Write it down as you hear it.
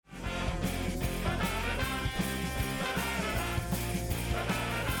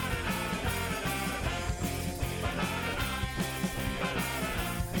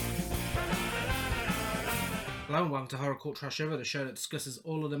Hello and welcome to Horror Cult Trash Over, the show that discusses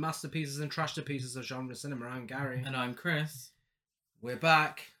all of the masterpieces and trashpieces of genre cinema. I'm Gary. And I'm Chris. We're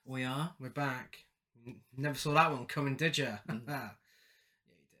back. We are. We're back. Never saw that one coming, did you? Yeah, you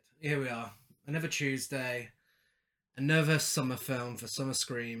did. Here we are. Another Tuesday. Another summer film for Summer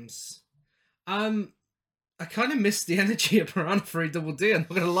Screams. I kind of missed the energy of Piranha 3 Double D, I'm not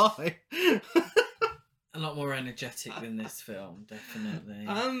going to lie. A lot more energetic than this film, definitely.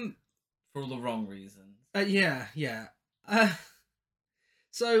 For all the wrong reasons. Yeah.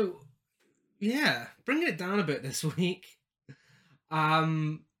 So, yeah, bringing it down a bit this week. We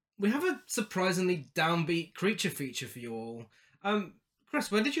have a surprisingly downbeat creature feature for you all.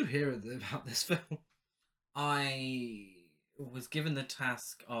 Chris, when did you hear about this film? I was given the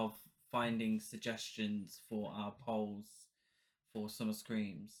task of finding suggestions for our polls for Summer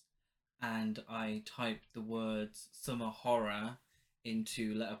Screams, and I typed the words summer horror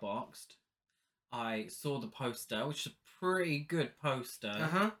into Letterboxd. I saw the poster, which is a pretty good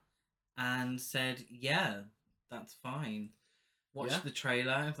poster, and said, yeah, that's fine. Watched the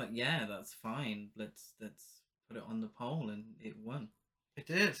trailer, I was like, yeah, that's fine. Let's put it on the poll, and it won. It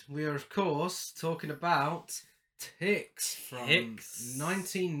did. We are, of course, talking about Ticks from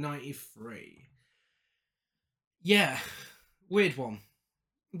 1993. Yeah, weird one.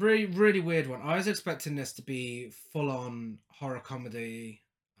 Really, really weird one. I was expecting this to be full-on horror comedy,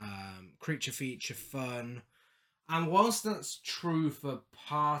 creature feature fun. And whilst that's true for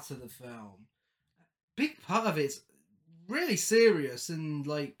part of the film, a big part of it's really serious and,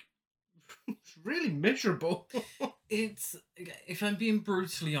 like, really miserable. It's, if I'm being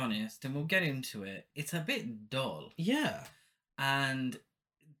brutally honest, and we'll get into it, it's a bit dull. Yeah. And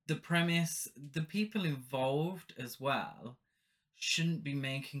the premise, the people involved as well, shouldn't be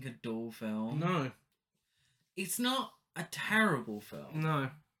making a dull film. No. It's not a terrible film.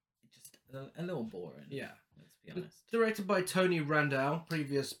 No. Just a little boring. Yeah. Let's be honest. Directed by Tony Randall,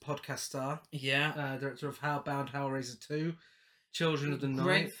 previous podcast star. Yeah. Director of Hellbound, Hellraiser 2, Children of the Night.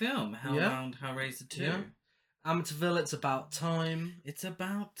 Great film, Hellbound, Hellraiser 2. Yeah. Amityville, It's About Time. It's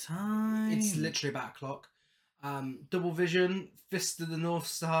about time. It's literally about a clock. Double Vision, Fist of the North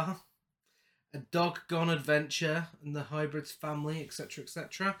Star, A Dog Gone Adventure, and the Hybrids Family, etc.,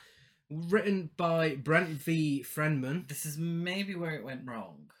 etc. Written by Brent V. Friedman. This is maybe where it went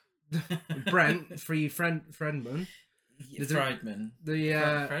wrong. Brent V. Friedman. Friedman.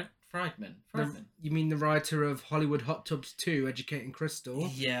 Friedman. You mean the writer of Hollywood Hot Tubs 2, Educating Crystal?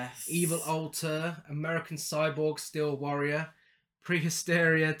 Yes. Evil Altar, American Cyborg, Steel Warrior,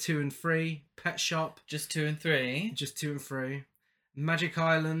 Prehysteria 2 and 3, Pet Shop. Just 2 and 3. Just 2 and 3. Magic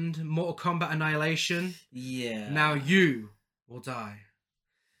Island, Mortal Kombat Annihilation. Yeah. Now you will die.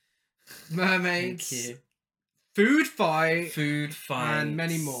 Mermaids. Thank you. Food Fight. Food Fight. And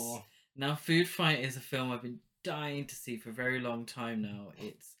many more. Now, Food Fight is a film I've been dying to see for a very long time now.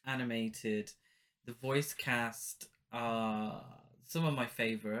 It's animated. The voice cast are some of my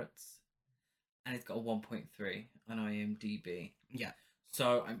favourites. And it's got a 1.3 on IMDb. Yeah.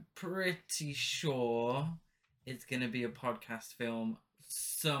 So I'm pretty sure it's going to be a podcast film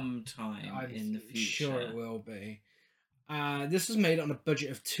sometime in the future. Sure it will be. This was made on a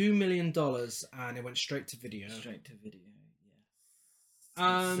budget of $2 million and it went straight to video. Straight to video, yes.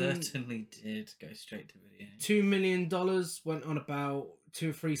 It certainly did go straight to video. $2 million, went on about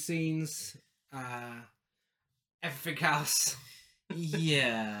 2 or 3 scenes. Everything else.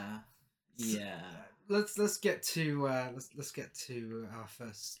 Yeah. Yeah. Let's get to let's get to our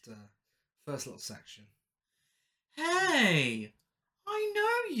first little section. Hey, I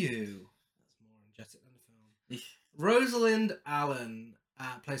know you. That's more energetic than the film. Rosalind Allen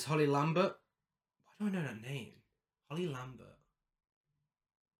plays Holly Lambert. Why do I know that name? Holly Lambert.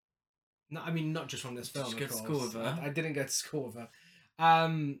 No, I mean not just from this film. Did you go to school with her? I didn't go to school with her.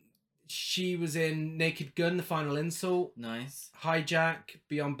 She was in Naked Gun, The Final Insult. Nice. Hijack,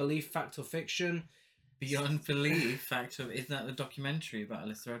 Beyond Belief, Fact or Fiction. Beyond Belief, isn't that the documentary about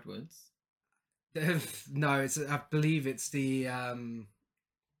Alyssa Edwards? No, I believe it's the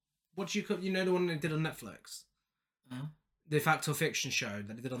what do you call? You know the one they did on Netflix. Huh? The Fact or Fiction show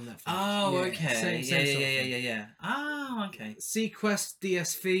that they did on Netflix. Oh, yeah, okay. Same Yeah. Oh, okay. Sequest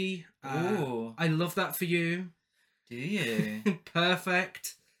DSV. Ooh. I love that for you. Do you?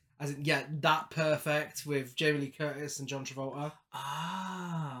 Perfect. As in, yeah, that perfect with Jamie Lee Curtis and John Travolta.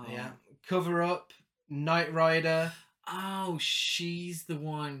 Oh. Yeah. Cover Up. Knight Rider. Oh, she's the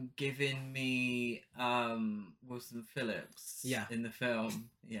one giving me Wilson Phillips. Yeah. In the film.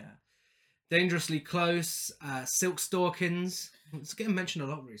 Yeah. Dangerously Close. Silk Stalkings. It's getting mentioned a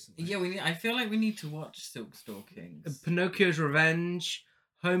lot recently. Yeah, I feel like we need to watch Silk Stalkings. Pinocchio's Revenge.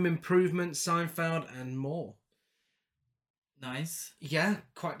 Home Improvement, Seinfeld, and more. Nice. Yeah,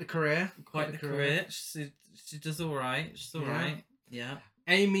 quite the career. Quite the career. She does all right. She's all right. Yeah.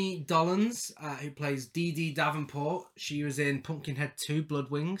 Amy Dollins, who plays Dee Dee Davenport. She was in Pumpkinhead 2,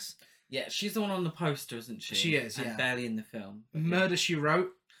 Blood Wings. Yeah, she's the one on the poster, isn't she? She is, and barely in the film. Murder, She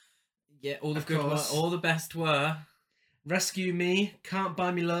Wrote. Yeah, all the good ones. All the best were. Rescue Me, Can't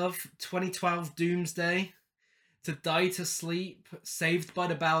Buy Me Love, 2012 Doomsday, To Die to Sleep, Saved by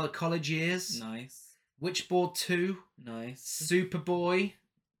the Bell, College Years. Nice. Witchboard 2. Nice. Superboy.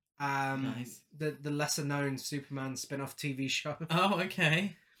 Nice. The lesser known Superman spin-off TV show. Oh,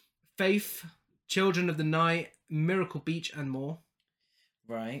 okay. Faith, Children of the Night, Miracle Beach, and more.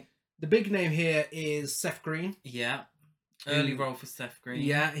 Right. The big name here is Seth Green. Yeah. Early role for Seth Green.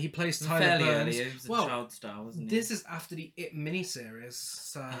 Yeah, he plays Tyler fairly Burns. early. He was a child star, wasn't he? This is after the It miniseries.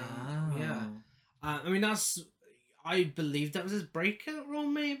 So, yeah. I mean, I believe that was his breakout role,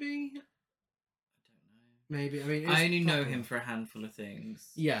 maybe? Maybe. I mean, I only know him for a handful of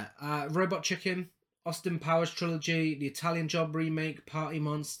things. Yeah. Robot Chicken, Austin Powers Trilogy, The Italian Job remake, Party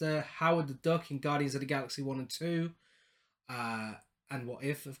Monster, Howard the Duck in Guardians of the Galaxy 1 and 2, and What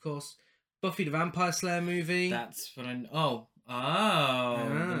If, of course. Buffy the Vampire Slayer movie. That's fun. The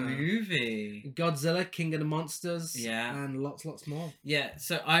movie. Godzilla, King of the Monsters. Yeah. And lots more. Yeah,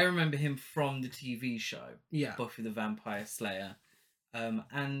 so I remember him from the TV show. Yeah. Buffy the Vampire Slayer.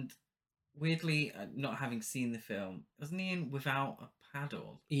 And weirdly, not having seen the film, wasn't he in Without a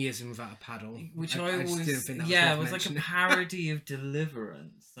Paddle? He is in Without a Paddle. Which I always... just didn't think that was yeah, worth it was like a mentioning. parody of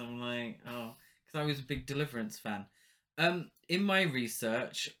Deliverance. I'm like, oh... Because I was a big Deliverance fan. In my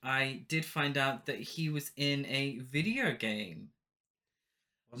research, I did find out that he was in a video game.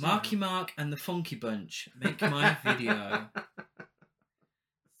 Marky Mark and the Funky Bunch Make My Video.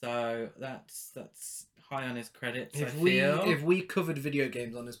 So that's high on his credits. If we covered video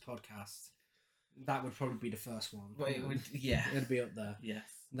games on this podcast, that would probably be the first one. Well, it would, yeah, it'd be up there. Yes,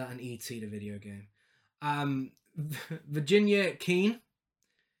 that and E.T. the video game. Virginia Keane,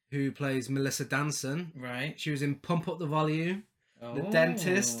 who plays Melissa Danson. Right. She was in Pump Up the Volume, The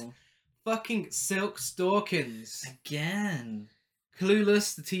Dentist, fucking Silk Stalkins. Again.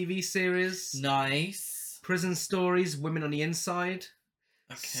 Clueless, the TV series. Nice. Prison Stories, Women on the Inside.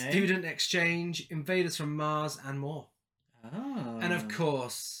 Okay. Student Exchange, Invaders from Mars, and more. Oh. And of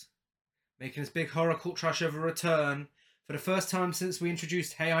course, making this big horror cult trash over return for the first time since we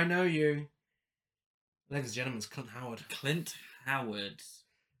introduced Hey, I Know You. Ladies and gentlemen, it's Clint Howard. Clint Howard.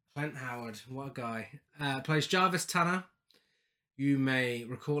 Clint Howard, what a guy. Plays Jarvis Tanner. You may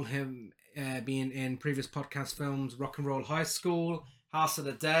recall him being in previous podcast films Rock and Roll High School, House of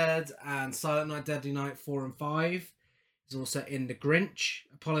the Dead, and Silent Night, Deadly Night 4 and 5. He's also in The Grinch,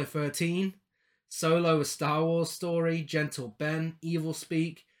 Apollo 13, Solo, A Star Wars Story, Gentle Ben, Evil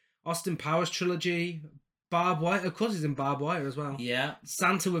Speak, Austin Powers Trilogy, Barb Wire. Of course he's in Barb Wire as well. Yeah.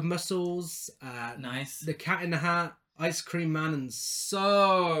 Santa with Muscles. Nice. The Cat in the Hat, Ice Cream Man, and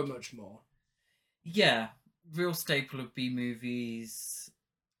so much more. Yeah. Real staple of B movies.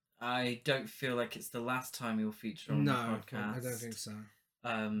 I don't feel like it's the last time he'll feature on the podcast. I don't think so.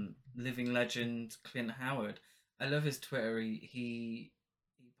 Living legend Clint Howard. I love his Twitter. He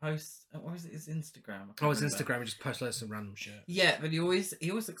posts. What was it? His Instagram. His Instagram. He just posts loads of random shit. Yeah, but he always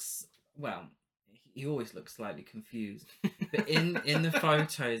looks. Well, he always looks slightly confused. But in the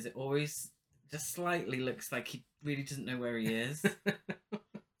photos, it always just slightly looks like he really doesn't know where he is.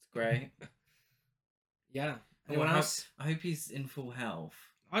 It's great. Yeah. Anyone else? I hope he's in full health.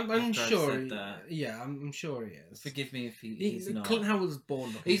 I'm sure. Yeah, I'm sure he is. Forgive me if he's not. Clint Howard was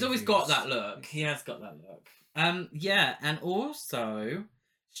born. He's always got that look. He has got that look. Yeah, and also,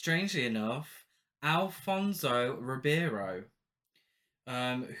 strangely enough, Alfonso Ribeiro,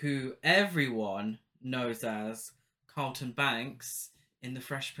 who everyone knows as Carlton Banks in The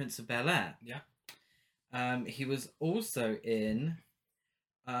Fresh Prince of Bel-Air. Yeah. He was also in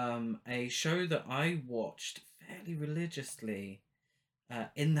a show that I watched fairly religiously,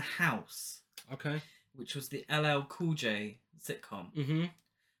 In the House. Okay. Which was the LL Cool J sitcom.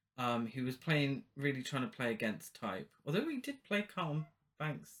 Mm-hmm. He was really trying to play against type. Although he did play Carlton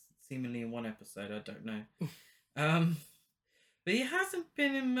Banks seemingly in one episode, I don't know. But he hasn't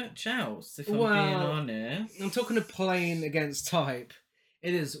been in much else, if I'm being honest. I'm talking of playing against type.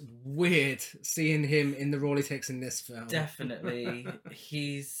 It is weird seeing him in the role he takes in this film. Definitely. I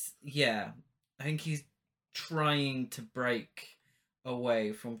think he's trying to break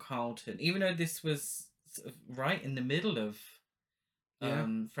away from Carlton. Even though this was sort of right in the middle of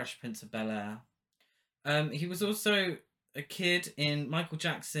Fresh Prince of Bel-Air. He was also a kid in Michael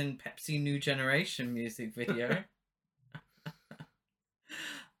Jackson Pepsi New Generation music video.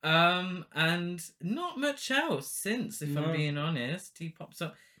 And not much else since, if I'm No. being honest. He pops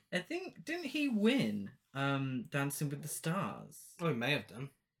up. I think didn't he win Dancing with the Stars? Oh, he may have done.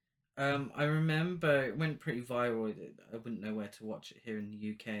 I remember it went pretty viral. I wouldn't know where to watch it here in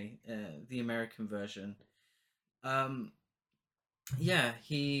the UK. The American version. Yeah,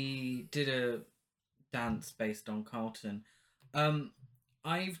 he did a dance based on Carlton.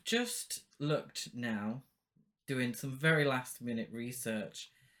 I've just looked now, doing some very last minute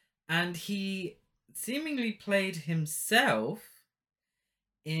research, and he seemingly played himself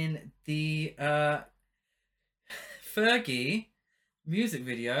in the Fergie music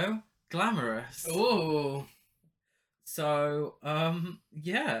video Glamorous. Oh, So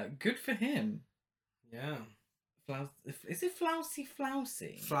yeah, good for him. yeah. Is it flousy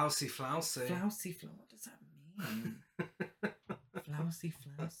flousy? Flousy. Flousy what does that mean? Flousy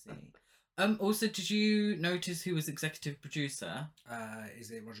flousy. Also, did you notice who was executive producer?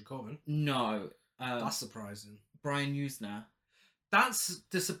 Is it Roger Corman? No. That's surprising. Brian Usner. That's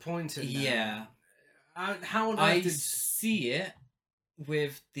disappointing. Yeah. How on earth I did... see it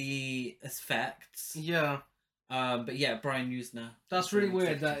with the effects. Yeah. But yeah, Brian Usner. That's was the really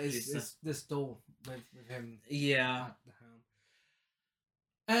weird. That executive producer. is this duel with him. Yeah. At the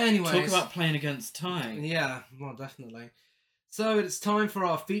helm. Anyways, Talk about playing against time. Yeah, well, definitely. So it's time for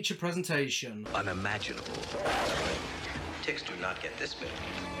our feature presentation. Unimaginable. Ticks do not get this big.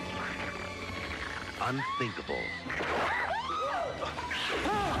 Unthinkable.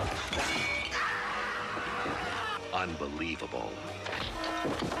 Unbelievable.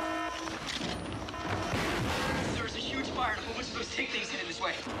 There was a huge fire and a whole bunch of those tick things headed this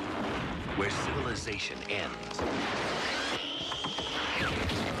way. Where civilization ends.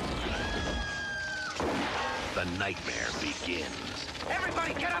 The nightmare begins.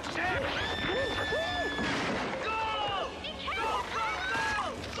 Everybody get upstairs! Go! Go,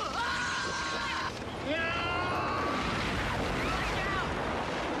 go, go!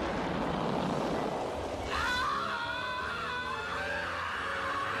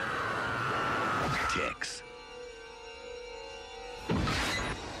 Ticks.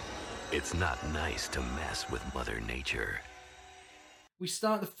 It's not nice to mess with Mother Nature. We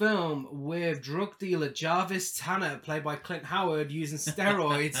start the film with drug dealer Jarvis Tanner, played by Clint Howard, using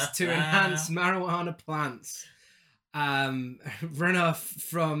steroids to enhance marijuana plants. Runoff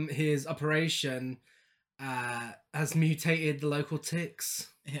from his operation has mutated the local ticks.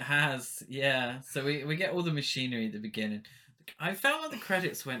 It has, yeah. So we get all the machinery at the beginning. I felt like the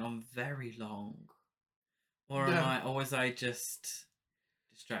credits went on very long. Or was I just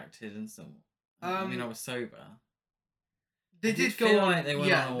distracted and so I mean I was sober. They did go on. Like they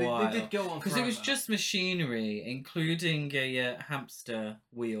went on a while. they did go on because it was forever. just machinery, including a hamster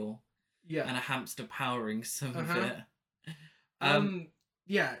wheel yeah. and a hamster powering some of Uh-huh. it.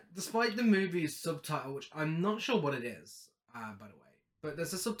 Yeah, despite the movie's subtitle, which I'm not sure what it is, by the way, but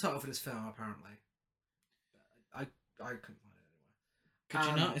there's a subtitle for this film apparently. I couldn't find it anywhere. Could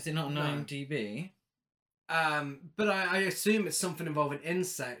you not? Is it not on no. IMDb? But I assume it's something involving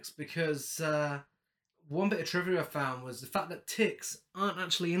insects because one bit of trivia I found was the fact that ticks aren't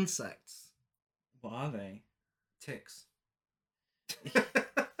actually insects. What are they? Ticks.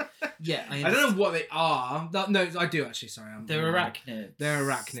 Yeah, I don't know what they are. No, I do actually. Sorry, They're arachnids. They're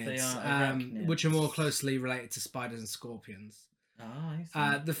arachnids, They are arachnids. which are more closely related to spiders and scorpions. Ah,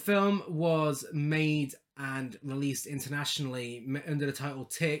 I see. The film was made and released internationally under the title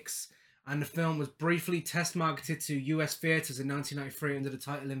Ticks, and the film was briefly test marketed to US theatres in 1993 under the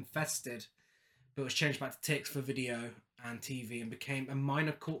title Infested, but was changed back to Ticks for video and TV and became a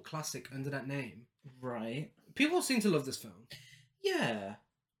minor cult classic under that name. Right. People seem to love this film. Yeah.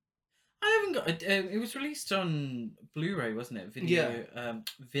 I haven't got. It was released on Blu-ray, wasn't it? Video.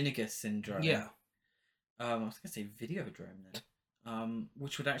 Vinegar Syndrome. Yeah. I was gonna say Videodrome then.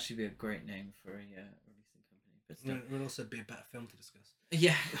 Which would actually be a great name for a releasing company, but still. It would also be a better film to discuss.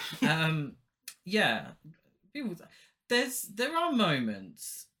 Yeah. Yeah. There are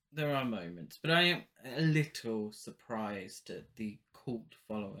moments, but I am a little surprised at the cult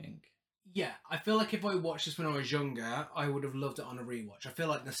following. Yeah, I feel like if I watched this when I was younger, I would have loved it on a rewatch. I feel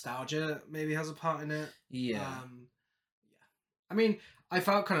like nostalgia maybe has a part in it. Yeah. Yeah. I mean, I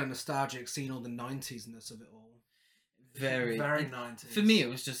felt kind of nostalgic seeing all the 90s-ness of it all. Very 90s. For me, it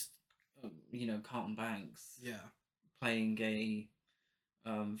was just, Carlton Banks. Yeah. Playing a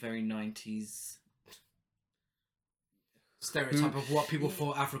very 90s Stereotype of what people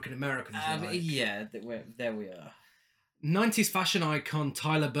thought African Americans were like. Yeah, there we are. 90s fashion icon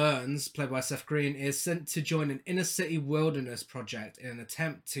Tyler Burns, played by Seth Green, is sent to join an inner city wilderness project in an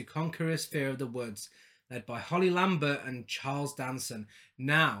attempt to conquer his fear of the woods led by Holly Lambert and Charles Danson.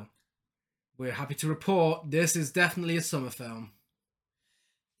 Now, we're happy to report this is definitely a summer film.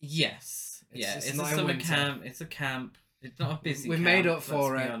 Yes. It's It's a not in summer winter. camp. It's a camp. It's not a busy We've camp. made up let's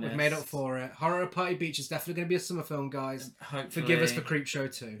for be it. honest. We've made up for it. Horror at Party Beach is definitely going to be a summer film, guys. Hopefully. Forgive us for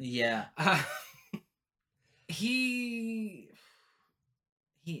Creepshow 2. Yeah. He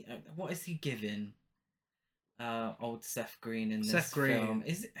what is he giving old Seth Green in this Seth Green. film?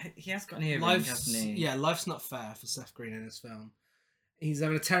 He has got an earring, hasn't he? Yeah, life's not fair for Seth Green in this film. He's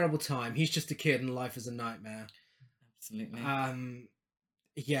having a terrible time. He's just a kid and life is a nightmare. Absolutely.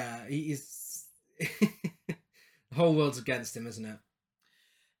 Yeah, he's the whole world's against him, isn't it?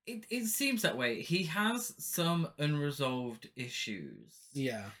 It seems that way. He has some unresolved issues.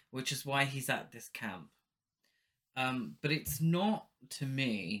 Yeah. Which is why he's at this camp. But it's not, to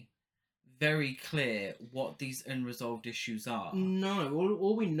me, very clear what these unresolved issues are. No,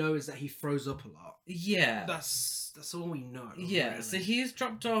 all we know is that he throws up a lot. Yeah. That's all we know. Yeah, really. so he is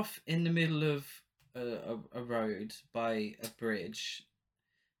dropped off in the middle of a road by a bridge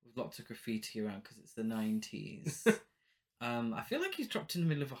with lots of graffiti around because it's the 90s. I feel like he's dropped in the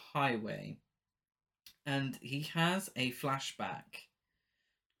middle of a highway and he has a flashback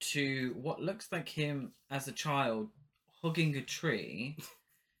to what looks like him as a child hugging a tree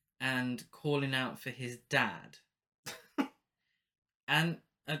and calling out for his dad. And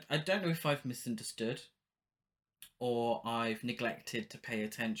I don't know if I've misunderstood or I've neglected to pay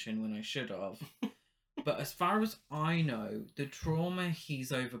attention when I should have. But as far as I know, the trauma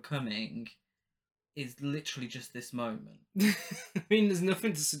he's overcoming is literally just this moment. I mean, there's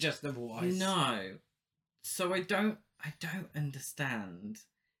nothing to suggest otherwise. No. So I don't understand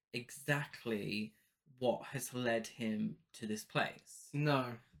exactly what has led him to this place No.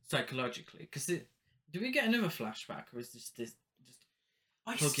 psychologically. Because do we get another flashback, or is this just?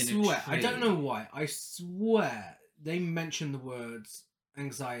 I Hugging a swear, I tree. don't know why. I swear they mention the words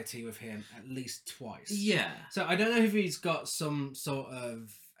anxiety with him at least twice. Yeah. So I don't know if he's got some sort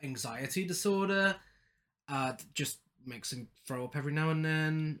of anxiety disorder, just makes him throw up every now and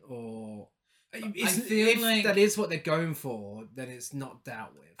then, or feel like that is what they're going for, then it's not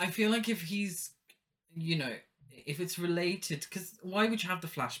dealt with. I feel like if he's, if it's related, because why would you have the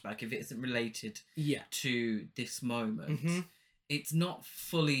flashback if it isn't related Yeah. to this moment? Mhm. It's not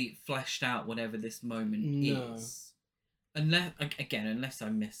fully fleshed out, whatever this moment No. is. Unless I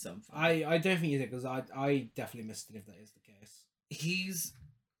missed something. I don't think you did, because I definitely missed it if that is the case. He's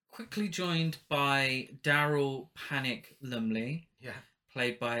quickly joined by Daryl Panic Lumley, Yeah.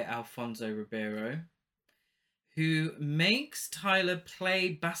 played by Alfonso Ribeiro, who makes Tyler play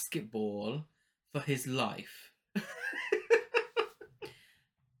basketball for his life.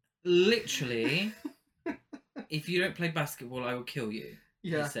 Literally, if you don't play basketball, I will kill you.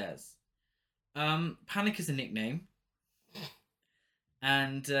 Yeah. He says. Panic is a nickname.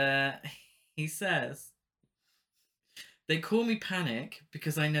 And he says, they call me Panic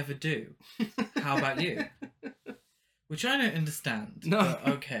because I never do. How about you? Which I don't understand. No. But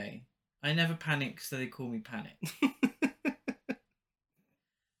okay. I never panic, so they call me Panic.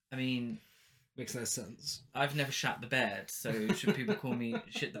 I mean, Makes no sense. I've never shat the bed, so should people call me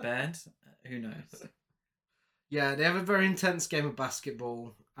Shit the Bed? Who knows? Yeah, they have a very intense game of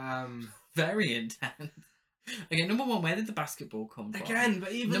basketball. Very intense. Okay, number one, where did the basketball come from? Again,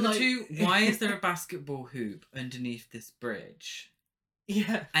 but even Number like... two, why is there a basketball hoop underneath this bridge?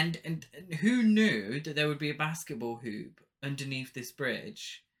 Yeah. And who knew that there would be a basketball hoop underneath this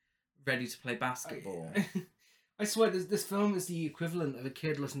bridge, ready to play basketball? I swear, this film is the equivalent of a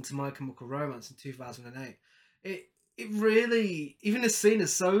kid listening to My Chemical Romance in 2008. It really, even this scene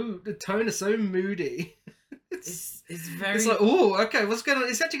is the tone is so moody. It's very. It's like, oh, okay, what's going on?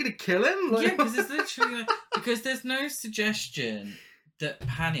 Is he actually going to kill him? Like, Yeah, because it's literally like, because there's no suggestion that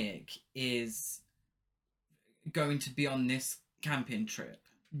Panic is going to be on this camping trip.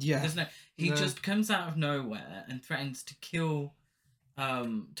 yeah. There's no. He No. just comes out of nowhere and threatens to kill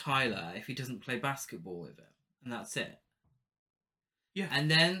Tyler if he doesn't play basketball with him, and that's it. Yeah.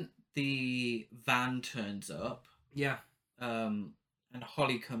 And then the van turns up. Yeah. And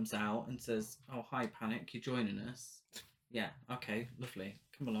Holly comes out and says, "Oh, hi, Panic, you're joining us." Yeah. Okay. Lovely.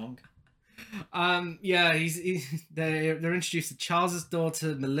 Come along. Yeah, they're introduced to Charles's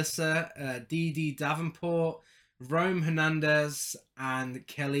daughter Melissa, Dee Dee Davenport, Rome Hernandez, and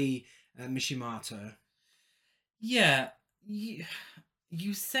Kelly Mishimato. Yeah. You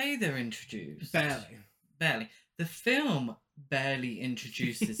say they're introduced. Barely. The film barely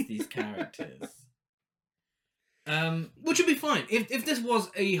introduces these characters. Which would be fine if this was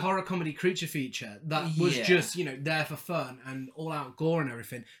a horror comedy creature feature that was Yeah. just, you know, there for fun and all out gore and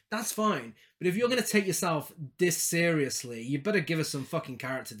everything. That's fine. But if you're going to take yourself this seriously, you better give us some fucking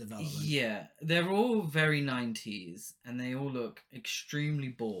character development. Yeah, they're all very 90s, and they all look extremely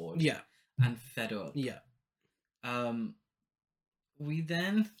bored. Yeah. And fed up. Yeah. We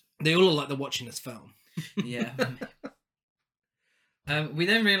then They all look like they're watching this film. yeah. We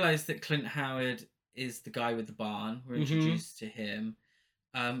then realise that Clint Howard is the guy with the barn. We're Mhm. introduced to him.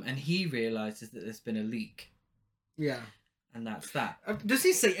 And he realises that there's been a leak. Yeah. And that's that. Does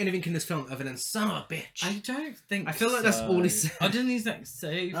he say anything in this film other than "son of a bitch"? I don't think I feel like that's all he said. Oh, didn't he like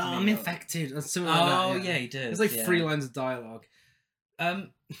say? I'm infected or something like Oh, that. yeah, he did. There's like yeah. 3 lines of dialogue.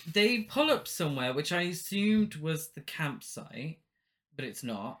 They pull up somewhere, which I assumed was the campsite, but it's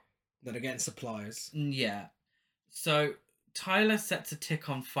not. That are getting supplies. Yeah. So Tyler sets a tick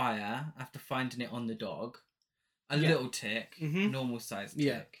on fire after finding it on the dog. A Yeah. little tick, Mhm. normal sized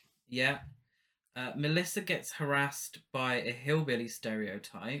tick. Yeah. Yeah. Melissa gets harassed by a hillbilly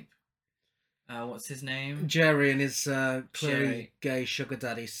stereotype. What's his name? Jerry and his clearly Jerry. gay sugar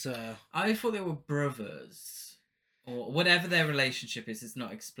daddy, sir. I thought they were brothers. Or whatever their relationship is, it's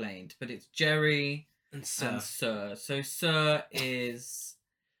not explained. But it's Jerry And sir. and Sir. So Sir is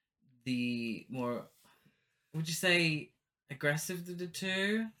the more, would you say, aggressive of the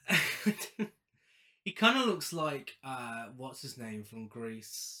two? He kind of looks like, what's his name from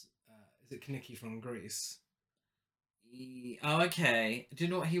Greece? Is it Kinnicky from Greece? Oh, okay. Do you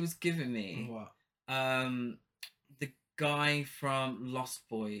know what he was giving me? What? The guy from Lost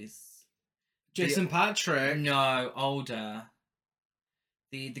Boys. Jason Patrick? No, older.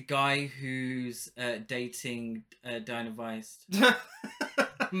 The guy who's dating Dinah Weiss.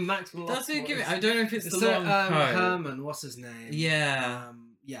 Max from That's Lost who give it. Boys. I don't know if it's the So, long coat. Herman, what's his name? Yeah.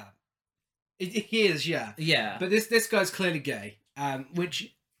 Yeah. He is, yeah. Yeah. But this guy's clearly gay,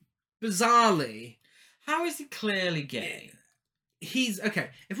 which, bizarrely, How is he clearly gay? he's okay.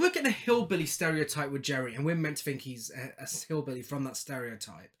 If we're getting a hillbilly stereotype with Jerry, and we're meant to think he's a hillbilly from that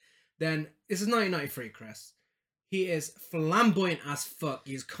stereotype, then this is 1993, Chris. He is flamboyant as fuck.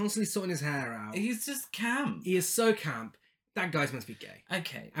 He's constantly sorting his hair out. He's just camp. He is so camp. That guy's meant to be gay.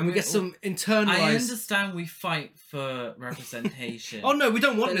 Okay. And we get some internalized. I understand we fight for representation. Oh no, we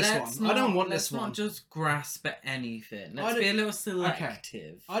don't want but this let's one. I don't want let's this one. not just grasp at anything. Let's don't- be a little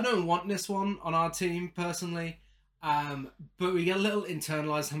selective. I don't want this one on our team personally. But we get a little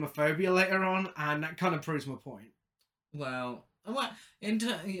internalized homophobia later on, and that kind of proves my point. Well,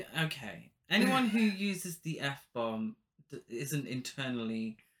 okay. Anyone who uses the F-bomb isn't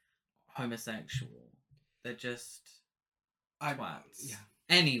internally homosexual. They're just twats. Yeah.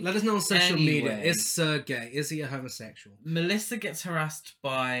 Anyway, Let us know on social media. Anyway. Is Sir gay? Is he a homosexual? Melissa gets harassed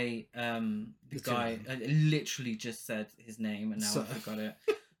by the The two guy. of them. I literally just said his name and now Sir. I forgot it.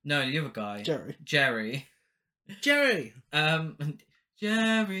 No, the other guy, Jerry. Jerry. Jerry.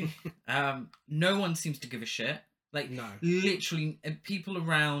 Jerry. No one seems to give a shit. Like, No. literally, people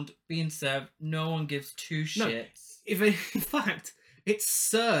around being served, no one gives two No. shits. In fact, it's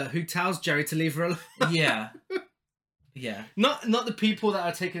Sir who tells Jerry to leave her alone. Yeah. Yeah. Not the people that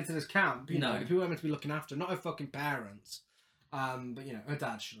are taken to this camp. You know, No. the people are meant to be looking after, not her fucking parents. But you know, her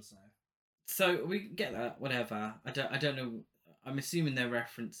dad, should I say? So we get that. Whatever. I don't know. I'm assuming they're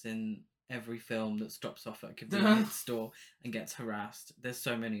referencing every film that stops off at a convenience store and gets harassed. There's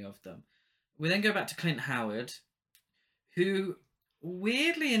so many of them. We then go back to Clint Howard, who,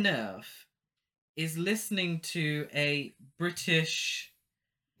 weirdly enough, is listening to a British.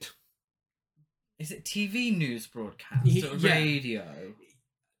 Is it TV news broadcast or Yeah. radio?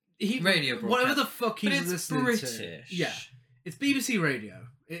 Radio broadcast. Whatever the fuck he's But it's listening British. to. Yeah. It's BBC Radio.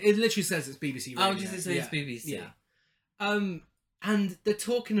 It literally says it's BBC Radio. Oh, does it say it's BBC? Yeah. And they're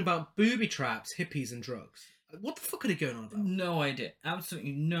talking about booby traps, hippies, and drugs. What the fuck are they going on about? No idea.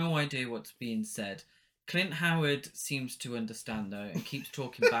 Absolutely no idea what's being said. Clint Howard seems to understand though and keeps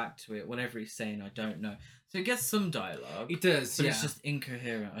talking back to it. Whatever he's saying, I don't know. So he gets some dialogue. He does, but yeah. it's just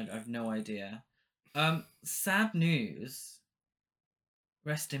incoherent. I have no idea. Sad news.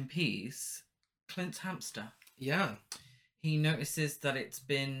 Rest in peace. Clint's hamster. Yeah. He notices that its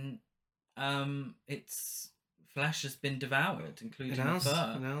flesh has been devoured, including the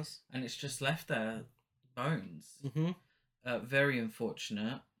fur, It has. and it's just left there, bones. Mm-hmm. Very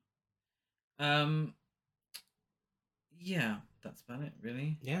unfortunate. Yeah, that's about it,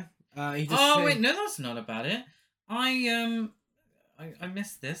 really. Yeah. He does Oh say, wait, no, that's not about it. I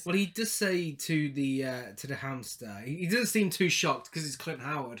missed this. Well, he does say to the hamster. He doesn't seem too shocked because it's Clint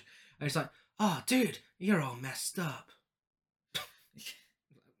Howard, and he's like, "Oh, dude, you're all messed up."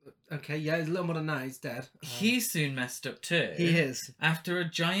 Okay, yeah, he's a little more than that. He's dead. He's soon messed up too. He is. After a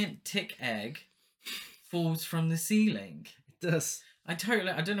giant tick egg falls from the ceiling. It does. I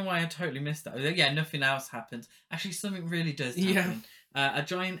don't know why I totally missed that. Yeah, nothing else happens. Actually, something really does happen. Yeah. A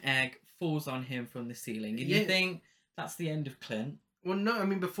giant egg falls on him from the ceiling. And Yeah. you think that's the end of Clint. Well, no, I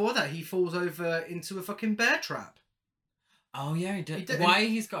mean, before that, he falls over into a fucking bear trap. Oh, yeah, he does. He did- Why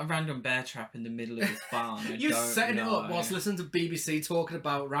he's got a random bear trap in the middle of his barn, I You're don't setting know. it up whilst listening to BBC talking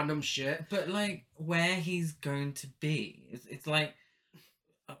about random shit. But, like, where he's going to be, it's like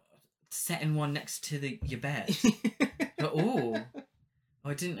setting one next to your bed. But,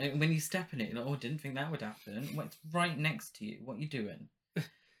 I didn't. When you step in it, you're like, I didn't think that would happen. Well, it's right next to you. What are you doing?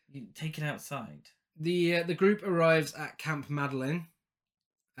 You take it outside. The group arrives at Camp Madeleine.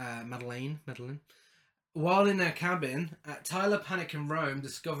 Madeleine. While in their cabin, Tyler, Panic, and Rome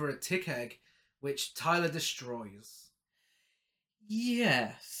discover a tick egg, which Tyler destroys.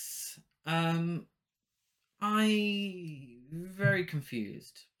 Yes. I very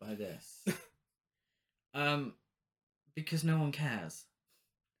confused by this. Because no one cares.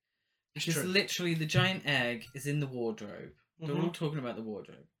 It's Because true. literally the giant egg is in the wardrobe. They're all talking about the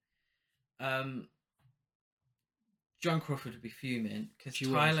wardrobe. John Crawford would be fuming because She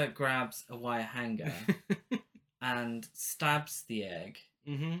would. Tyler grabs a wire hanger and stabs the egg,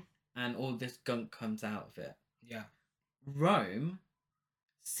 and all this gunk comes out of it. Yeah. Rome,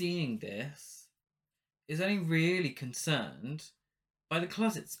 seeing this, is only really concerned by the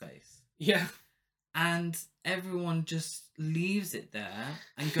closet space. Yeah. And everyone just leaves it there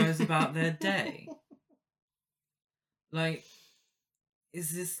and goes about their day. Like,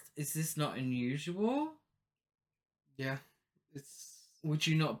 is this not unusual? Yeah. It's. Would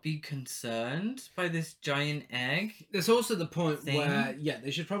you not be concerned by this giant egg? There's also the point thing? where, they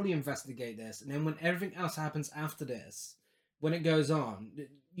should probably investigate this. And then when everything else happens after this, when it goes on,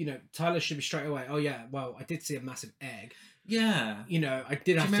 Tyler should be straight away, oh, yeah, well, I did see a massive egg. Yeah. I did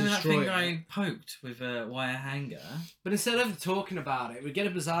Do you have to remember that destroy thing it. I poked with a wire hanger? But instead of talking about it, we get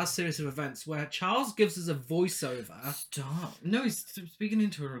a bizarre series of events where Charles gives us a voiceover. Stop. No, he's speaking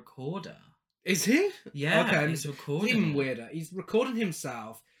into a recorder. Is he? Yeah, Okay, he's it's recording. even it. weirder. He's recording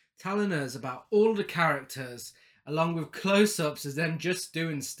himself, telling us about all the characters, along with close-ups of them just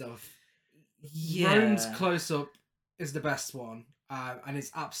doing stuff. Yeah. Rome's close-up is the best one, and it's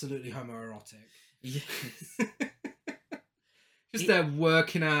absolutely homoerotic. Yes. Just they're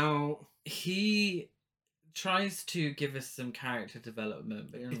working out. He tries to give us some character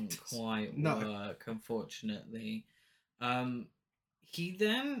development, but it doesn't quite work, unfortunately. He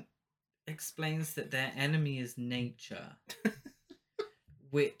then explains that their enemy is nature,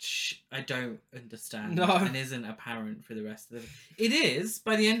 which I don't understand and isn't apparent for the rest of the. It is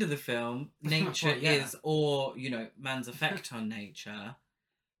by the end of the film. Nature Well, yeah. is, or man's effect on nature,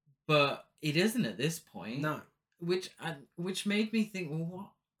 but it isn't at this point. No. Which made me think,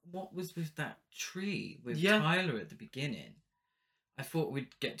 well, what was with that tree with Tyler at the beginning? I thought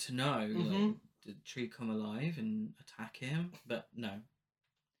we'd get to know, like, did the tree come alive and attack him? But no.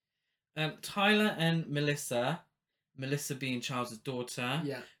 Tyler and Melissa being Charles's daughter,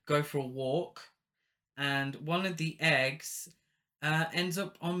 go for a walk, and one of the eggs ends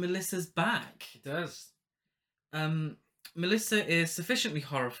up on Melissa's back. It does. Melissa is sufficiently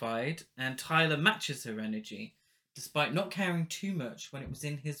horrified, and Tyler matches her energy, despite not caring too much when it was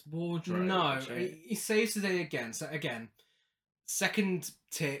in his wardrobe. No, he saves the day again. So again, second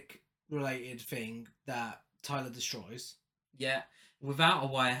tick related thing that Tyler destroys. Yeah, without a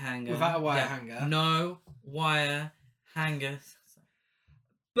wire hanger. hanger. No wire hanger.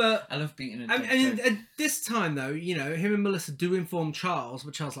 But I love beating a and, dead and, joke. and this time though, him and Melissa do inform Charles,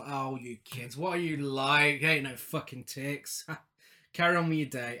 but Charles like, oh, you kids, what are you like? Ain't no fucking ticks. Carry on with your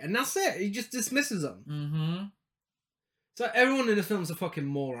day, and that's it. He just dismisses them. Mm-hmm. So everyone in the film's a fucking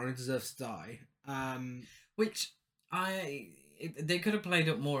moron who deserves to die. Which they could have played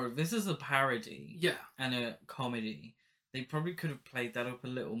up more. If this is a parody, and a comedy, they probably could have played that up a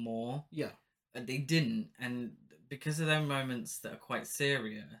little more. Yeah, They didn't, and because of their moments that are quite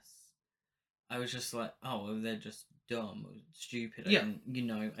serious, I was just like, oh, well, they're just dumb or stupid. Yeah.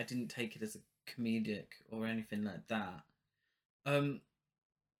 I didn't take it as a comedic or anything like that.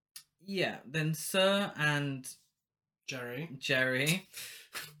 Yeah, then Sir and Jerry.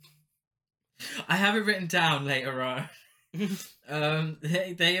 I have it written down later on.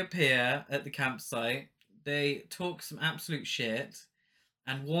 They appear at the campsite. They talk some absolute shit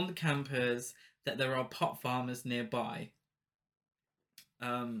and warn the campers that there are pot farmers nearby.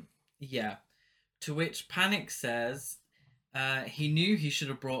 Yeah. To which Panic says he knew he should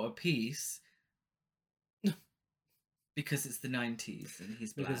have brought a piece Because it's the 90s and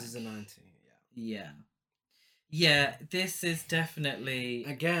he's black. Because he's a 90. Yeah. Yeah, this is definitely...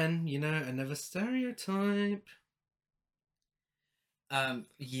 Again, you know, another stereotype.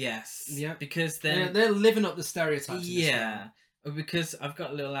 Yes. Yeah. Because then... They're living up the stereotypes. Yeah. Because I've got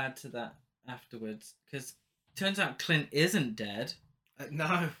a little add to that afterwards. Because turns out Clint isn't dead.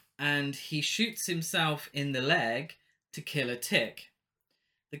 No. And he shoots himself in the leg to kill a tick.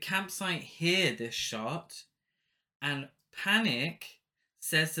 The campsite hear this shot, and Panic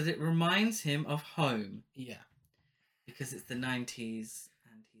says that it reminds him of home. Yeah. Because it's the 90s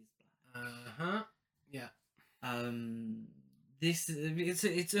and he's black. Uh-huh. Yeah. This is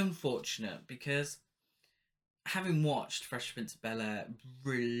it's unfortunate because having watched Fresh Prince of Bel-Air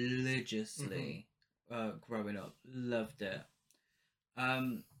religiously growing up, loved it.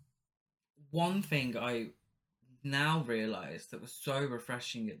 One thing I now realise that was so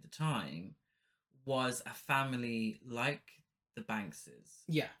refreshing at the time was a family like the Bankses.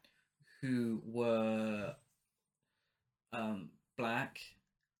 Yeah. Who were black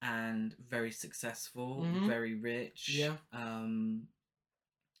and very successful, very rich. Yeah.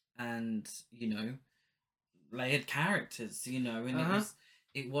 And, you know, layered characters, you know, and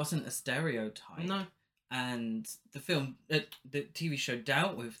it wasn't a stereotype. No. And the film, the TV show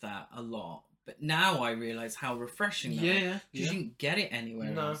dealt with that a lot. But now I realise how refreshing that was. Yeah. Because you didn't get it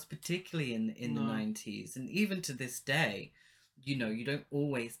anywhere else, particularly in the 90s. And even to this day, you know, you don't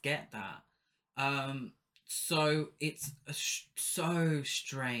always get that. So it's so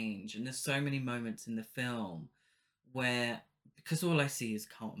strange. And there's so many moments in the film where, because all I see is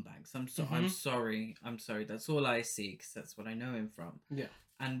Carlton Banks. I'm sorry. That's all I see because that's what I know him from. Yeah.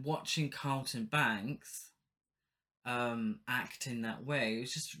 And watching Carlton Banks act in that way, it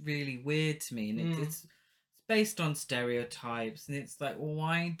was just really weird to me. And it's based on stereotypes, and it's like, well,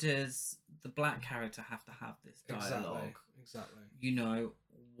 why does the black character have to have this dialogue? Exactly. You know,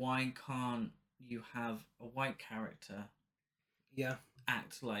 why can't you have a white character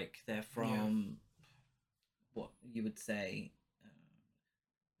act like they're from what you would say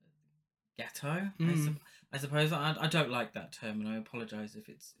ghetto? I suppose I don't like that term, and I apologise if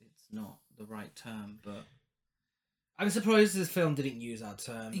it's not the right term, but I'm surprised this film didn't use our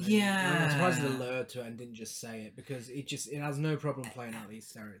term. Yeah. I'm surprised it allured to it and didn't just say it, because it has no problem playing out these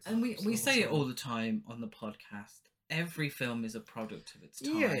stereotypes. And we say it all the time on the podcast. Every film is a product of its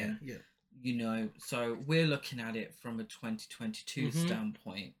time. Yeah. You know, so we're looking at it from a 2022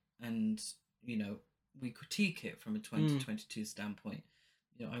 standpoint, and you know, we critique it from a 2022 standpoint.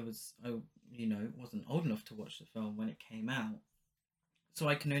 You know, I wasn't old enough to watch the film when it came out, so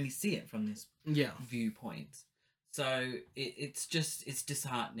I can only see it from this viewpoint. So it's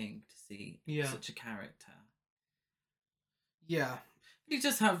disheartening to see such a character. Yeah. He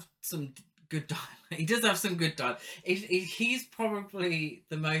does have some good dialogue. He does have some good dialogue. He's probably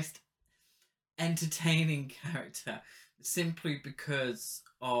the most entertaining character simply because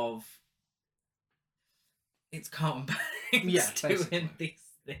of it's Carlton Banks doing these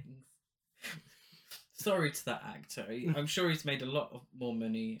things. Sorry to that actor. I'm sure he's made a lot more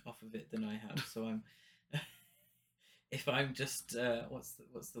money off of it than I have. So I'm. If I'm just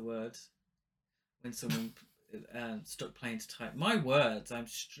what's the word when someone stuck playing to type my words, I'm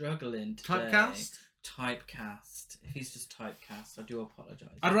struggling today. Typecast. If he's just typecast, I do apologise.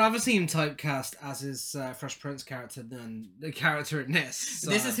 I'd rather see him typecast as his Fresh Prince character than the character in this. So.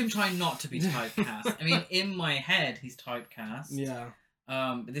 This is him trying not to be typecast. I mean, in my head, he's typecast. Yeah.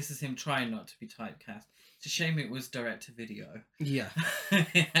 But this is him trying not to be typecast. It's a shame it was direct to video. Yeah.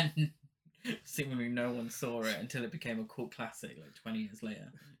 And seemingly no one saw it until it became a cult classic like 20 years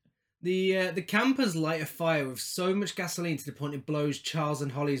later. The campers light a fire with so much gasoline to the point it blows Charles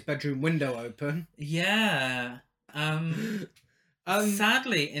and Holly's bedroom window open. Yeah.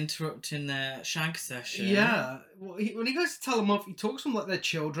 Sadly interrupting their shag session. Yeah. Well, when he goes to tell them off, he talks to them like they're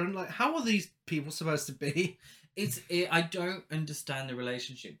children. Like, how are these people supposed to be? I don't understand the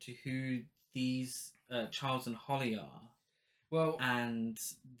relationship to who these Charles and Holly are. Well, and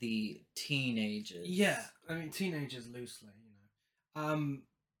the teenagers. Yeah, I mean teenagers loosely, you know.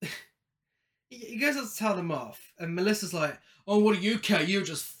 He goes out to tell them off, and Melissa's like, "Oh, what do you care? You're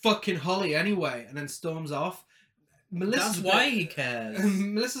just fucking Holly anyway," and then storms off. That's why he cares.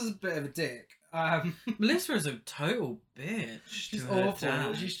 Melissa's a bit of a dick. Melissa is a total bitch. She's awful.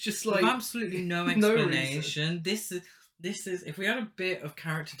 Dad. She's just like with absolutely no explanation. This is if we had a bit of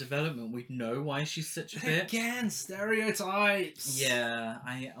character development, we'd know why she's such a bitch. Again, stereotypes. Yeah,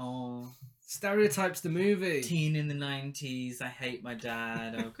 stereotypes the movie. Teen in the 90s. I hate my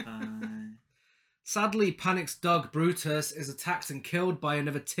dad. Okay. Sadly, Panic's dog Brutus is attacked and killed by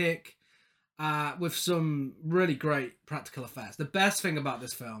another tick. with some really great practical effects. The best thing about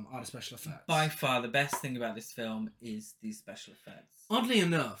this film are the special effects. By far, the best thing about this film is these special effects. Oddly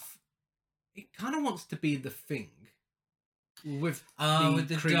enough, it kind of wants to be The Thing with with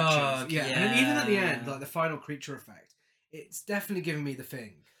the creatures. dog, Yeah, and even at the end, yeah. like the final creature effect, it's definitely giving me The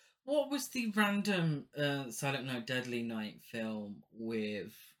Thing. What was the random Silent Night, Deadly Night film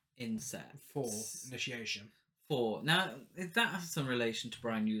with insects? 4, Initiation. 4. Now, that has some relation to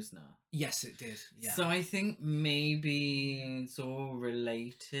Brian Usner. Yes, it did. Yeah. So I think maybe it's all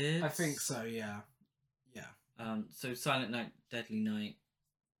related. I think so, yeah. Yeah. So Silent Night, Deadly Night,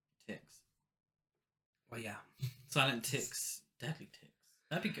 Ticks. Well, yeah. Silent Ticks, Deadly Ticks.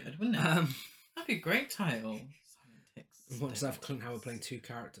 That'd be good, wouldn't it? That'd be a great title. Silent Ticks. Once Deadly I've Clint Howard Ticks. playing 2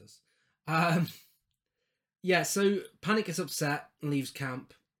 characters. Yeah, so Panic gets upset and leaves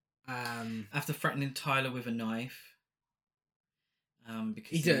camp. After threatening Tyler with a knife. Because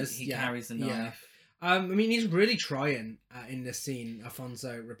He does, he yeah, carries a yeah. knife. I mean, he's really trying in this scene,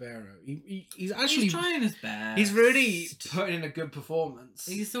 Alfonso Ribeiro. He's actually He's trying his best. He's really putting in a good performance.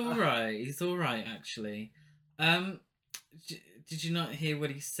 He's all right. He's all right, actually. Did you not hear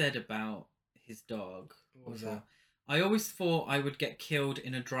what he said about his dog? What was that? I always thought I would get killed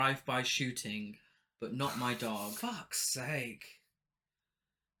in a drive-by shooting, but not my dog. Fuck's sake.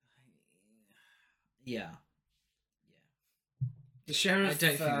 Yeah. The sheriff. I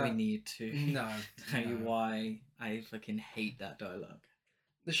don't think we need to No. tell you no. why I fucking hate that dialogue.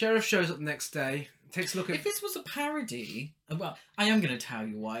 The sheriff shows up the next day, takes a look at. If this was a parody, well, I am going to tell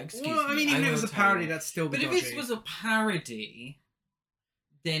you why. Excuse Well, I me. mean, even if it will was a tell you parody, why. that'd still be But if dodgy. this was a parody,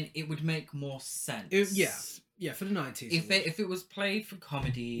 then it would make more sense. Yeah, for the 90s. If it was played for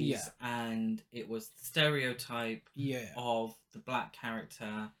comedies Yeah. and it was the stereotype Yeah. of the black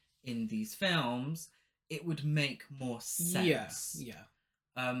character in these films, it would make more sense. Yeah.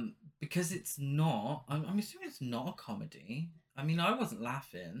 Because it's not. I'm assuming it's not a comedy. I mean, I wasn't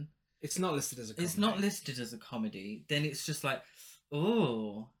laughing. It's not listed as a comedy. It's not listed as a comedy. Then it's just like,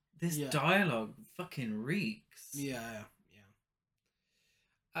 oh, this Yeah. dialogue fucking reeks. Yeah.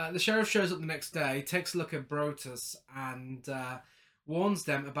 The sheriff shows up the next day, takes a look at Brotus, and warns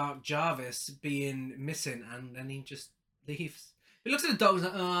them about Jarvis being missing, and then he just leaves. He looks at the dog and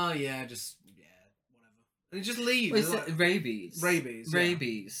is like, oh, yeah, whatever. And he just leaves. Well, it's Like, rabies. Rabies, yeah.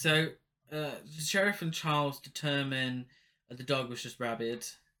 Rabies. So, the sheriff and Charles determine the dog was just rabid,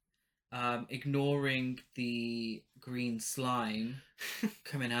 ignoring the green slime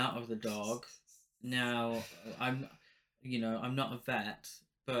coming out of the dog. Now, I'm not a vet,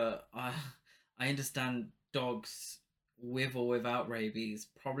 but I understand dogs with or without rabies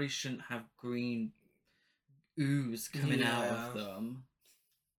probably shouldn't have green ooze coming out of them.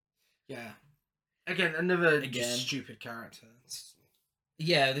 Yeah. Again, another just stupid character.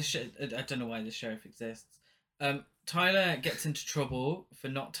 Yeah, I don't know why the sheriff exists. Tyler gets into trouble for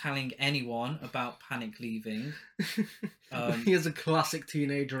not telling anyone about Panic leaving. He is a classic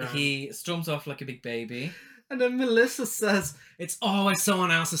teenager. He storms off like a big baby. And then Melissa says, it's always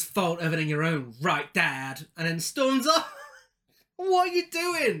someone else's fault other than your own, right, Dad? And then storms off. What are you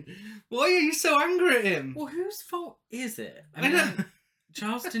doing? Why are you so angry at him? Well, whose fault is it? I know.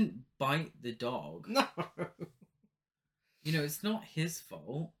 Charles didn't bite the dog. No. It's not his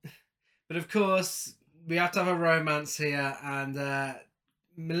fault. But of course, we have to have a romance here, and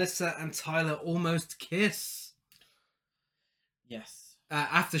Melissa and Tyler almost kiss. Yes.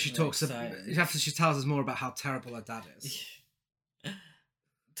 After she Very talks, exciting. after she tells us more about how terrible her dad is.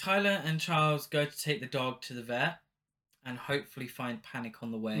 Tyler and Charles go to take the dog to the vet and hopefully find Panic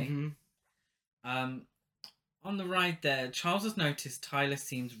on the way. Mm-hmm. On the ride there, Charles has noticed Tyler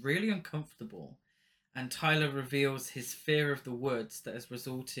seems really uncomfortable, and Tyler reveals his fear of the woods that has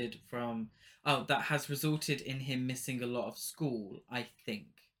resulted in him missing a lot of school, I think.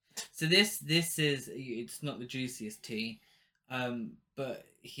 So this is, it's not the juiciest tea, but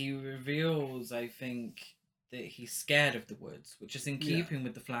he reveals, I think, that he's scared of the woods, which is in keeping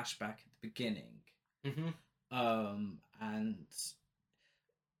with the flashback at the beginning. Mm-hmm. And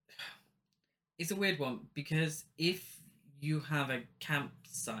it's a weird one, because if you have a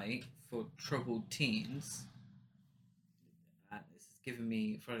campsite for troubled teens, and this is giving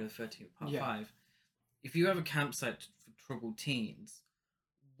me Friday the 13th part 5, if you have a campsite for troubled teens,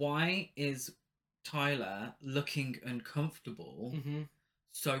 why is Tyler looking uncomfortable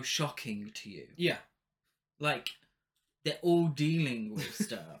so shocking to you? Yeah. Like, they're all dealing with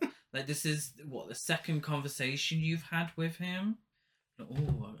stuff. Like, this is, the second conversation you've had with him?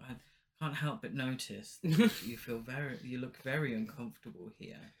 Oh, I can't help but notice that you look very uncomfortable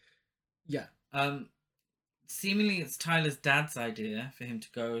here. Yeah. Seemingly it's Tyler's dad's idea for him to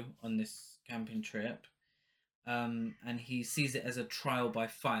go on this camping trip, and he sees it as a trial by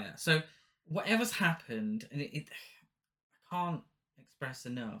fire. So whatever's happened, and I can't express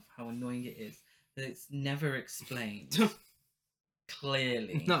enough how annoying it is that it's never explained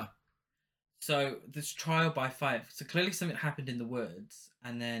clearly. No. So this trial by fire. So clearly something happened in the woods,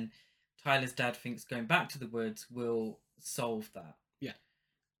 and then Tyler's dad thinks going back to the woods will solve that. Yeah.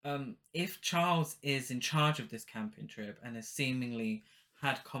 If Charles is in charge of this camping trip and has seemingly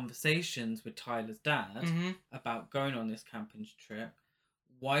had conversations with Tyler's dad about going on this camping trip,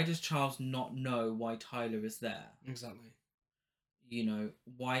 why does Charles not know why Tyler is there? Exactly. You know,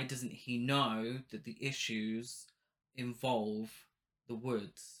 why doesn't he know that the issues involve the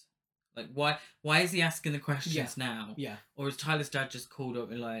woods? Like, why is he asking the questions now? Yeah. Or is Tyler's dad just called up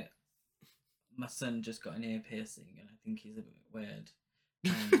and like, my son just got an ear piercing and I think he's a bit weird,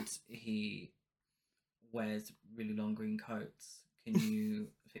 and he wears really long green coats. Can you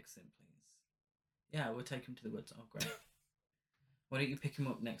fix him, please? Yeah, we'll take him to the woods. Oh, great. Why don't you pick him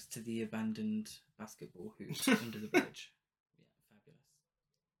up next to the abandoned basketball hoop under the bridge?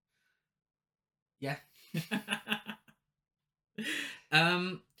 Yeah,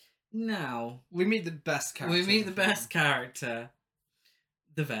 fabulous. Now we meet the best character. We meet the best character,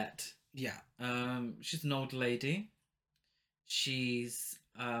 the vet. Yeah. She's an old lady. She's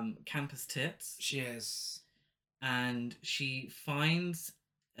campus tits. She is. And she finds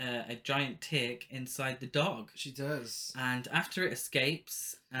a giant tick inside the dog. She does. And after it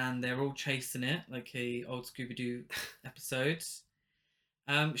escapes, and they're all chasing it like a old Scooby-Doo episode,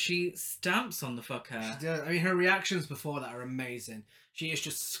 she stamps on the fucker. She does. I mean, her reactions before that are amazing. She is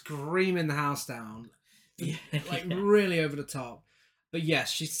just screaming the house down, really over the top. But yes,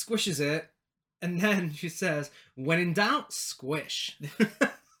 she squishes it, and then she says, "When in doubt, squish."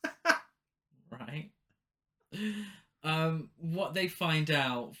 Right. What they find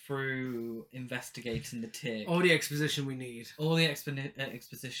out through investigating the tick, all the exposition we need,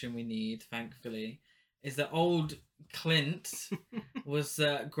 exposition we need, thankfully, is that old Clint was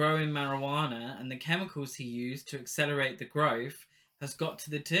growing marijuana, and the chemicals he used to accelerate the growth has got to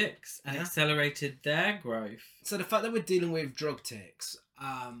the ticks and accelerated their growth. So the fact that we're dealing with drug ticks,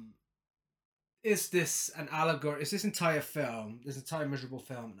 is this an allegory? Is this entire film, this entire miserable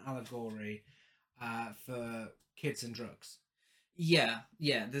film, an allegory for kids and drugs? Yeah.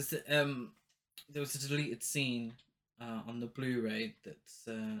 There's there was a deleted scene on the Blu-ray that's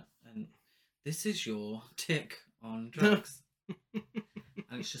and this is your tick on drugs,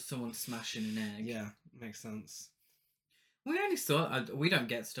 and it's just someone smashing an egg. Yeah, makes sense. We only saw we don't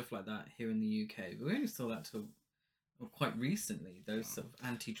get stuff like that here in the UK, but we only saw that till quite recently. Those sort of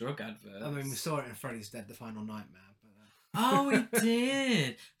anti-drug adverts. I mean, we saw it in Freddy's Dead: The Final Nightmare. Oh, we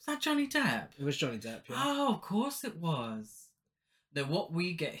did. Was that Johnny Depp? It was Johnny Depp. Yeah. Oh, of course it was. No, what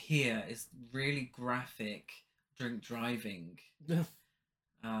we get here is really graphic drink driving.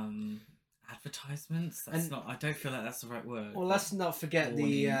 Advertisements. That's not. I don't feel like that's the right word. Well, let's not forget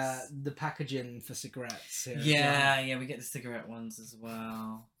the packaging for cigarettes here. Yeah, we get the cigarette ones as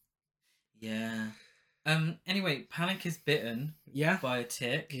well. Yeah. Anyway, Panic is bitten. Yeah. By a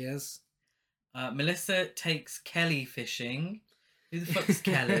tick. Yes. Melissa takes Kelly fishing. Who the fuck is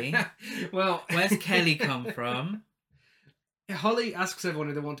Kelly? Well, where's Kelly come from? Holly asks everyone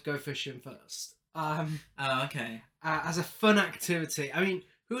if they want to go fishing first. Oh, okay. As a fun activity. I mean,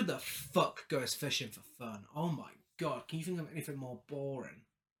 who the fuck goes fishing for fun? Oh my god, can you think of anything more boring?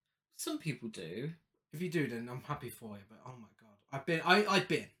 Some people do. If you do, then I'm happy for you. But oh my god, I've been,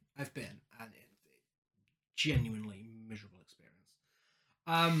 and it's genuinely miserable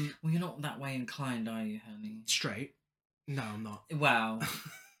experience. Well, you're not that way inclined, are you, honey? Straight? No, I'm not. Well,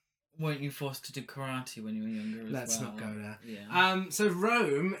 weren't you forced to do karate when you were younger as Let's well? not go there. Yeah. So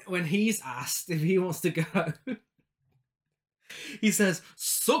Rome, when he's asked if he wants to go, he says,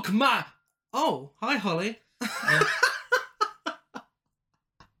 "Suck my." Oh, hi, Holly. Yeah.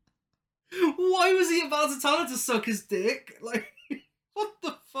 Why was he about to tell her to suck his dick? Like, what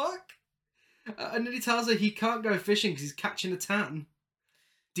the fuck? And then he tells her he can't go fishing because he's catching a tan.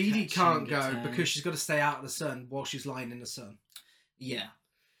 Dee Dee can't go because she's got to stay out of the sun while she's lying in the sun. Yeah.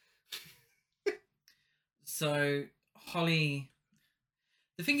 So, Holly...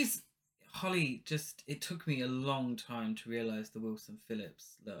 The thing is, Holly just... It took me a long time to realise the Wilson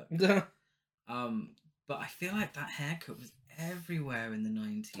Phillips look. But I feel like that haircut was everywhere in the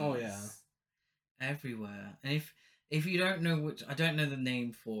 90s. Oh, yeah. Everywhere. And if you don't know which... I don't know the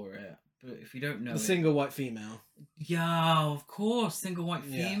name for it, but if you don't know the single white female. Yeah, of course. Single white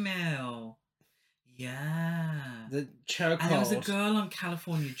female. Yeah. The chokehold. And there was a girl on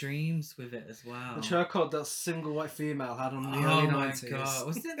California Dreams with it as well. The chokehold that single white female had on the Oh early my 90s. god.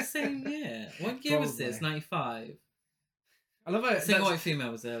 Was it the same year? What year was this? Probably. 95? I love it. Single That's- white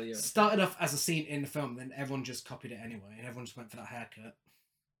female was earlier. Started off as a scene in the film, then everyone just copied it anyway, and everyone just went for that haircut.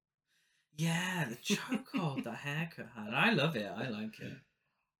 Yeah, the chokehold that haircut had. I love it. I like it.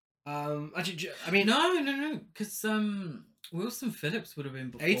 Actually, I mean, No, because Wilson Phillips would have been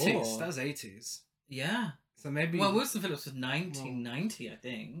before. 80s. That was 80s. Yeah. So maybe. Well, Wilson Phillips was 1990, I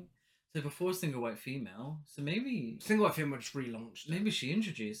think. So before Single White Female. So maybe Single white female just relaunched. maybe she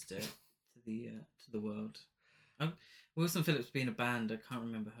introduced it to the world. Wilson Phillips being a band, I can't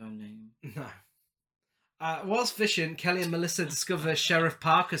remember her name. No. Whilst fishing, Kelly and Melissa discover Sheriff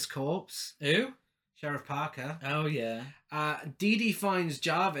Parker's corpse. Who? Sheriff Parker. Oh yeah. Dee Dee finds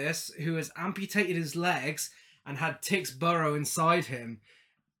Jarvis, who has amputated his legs and had ticks burrow inside him.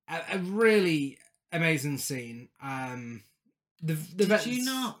 A really amazing scene. Did you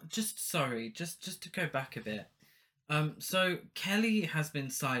not just to go back a bit? So Kelly has been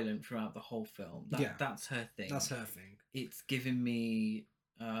silent throughout the whole film. Yeah. That's her thing. That's her thing. It's given me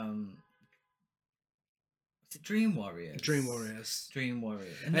is it Dream Warriors? Dream Warriors. Dream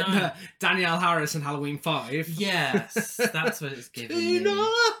Warriors. And, No. Danielle Harris in Halloween 5. Yes, that's what it's given Tina!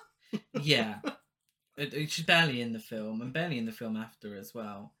 me. Yeah. She's barely in the film, and barely in the film after as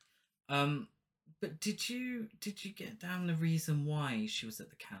well. But did you get down the reason why she was at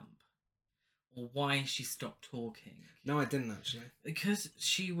the camp? Or why she stopped talking? No, I didn't actually. Because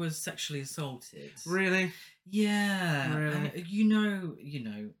she was sexually assaulted. Really? Yeah. Really? And you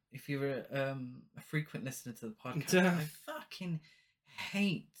know, if you're a frequent listener to the podcast, Yeah. I fucking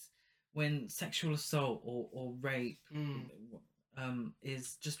hate when sexual assault or rape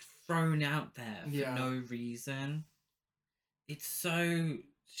is just thrown out there for Yeah. no reason. It's so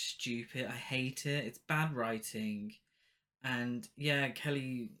stupid. I hate it. It's bad writing. And yeah,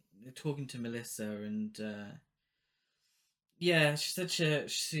 Kelly talking to Melissa, and yeah, she said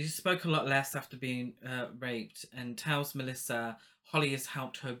she spoke a lot less after being raped, and tells Melissa Holly has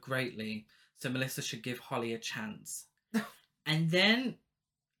helped her greatly, so Melissa should give Holly a chance. And then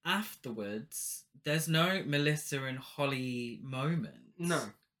afterwards, there's no Melissa and Holly moment. No.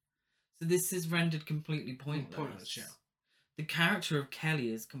 So this is rendered completely pointless. Pointless, yeah. The character of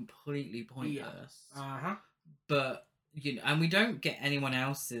Kelly is completely pointless. Uh-huh. But and we don't get anyone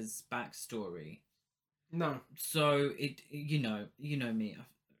else's backstory. No. So it you know me, I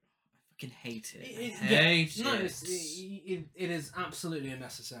fucking hate it. I Yeah. hate No, it. it is absolutely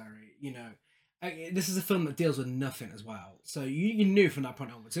unnecessary. This is a film that deals with nothing as well. So you knew from that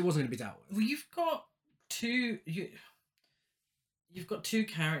point onwards it wasn't going to be dealt with. Well, you've got two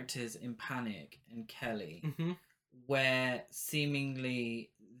characters in Panic and Kelly, Mm-hmm. where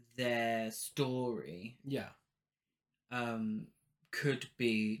seemingly their story Yeah. could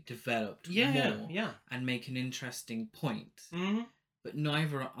be developed Yeah. more Yeah. and make an interesting point, Mm-hmm. but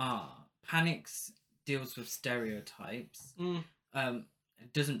neither are. Panic's deals with stereotypes.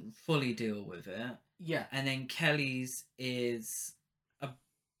 It doesn't fully deal with it, Yeah. and then Kelly's is a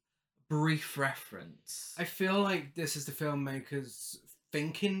brief reference. I feel like this is the filmmakers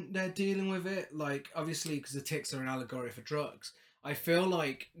thinking they're dealing with it. Like, obviously, because the ticks are an allegory for drugs. I feel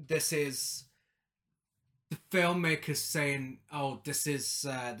like this is the filmmakers saying, oh, this is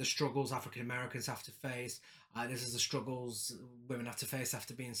the struggles African Americans have to face. This is the struggles women have to face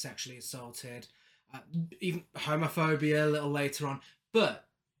after being sexually assaulted. Even homophobia a little later on. But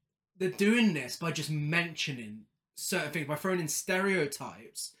they're doing this by just mentioning certain things, by throwing in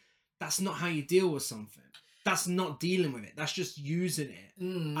stereotypes. That's not how you deal with something. That's not dealing with it. That's just using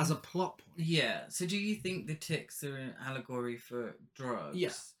it as a plot point. Yeah. So do you think the ticks are an allegory for drugs? Yeah.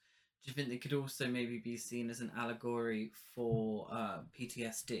 Do you think they could also maybe be seen as an allegory for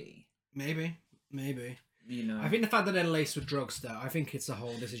PTSD? Maybe. I think the fact that they're laced with drugs, though, I think it's a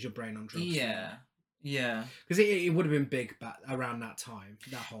whole "this is your brain on drugs." Yeah. Yeah. Because it would have been big back around that time.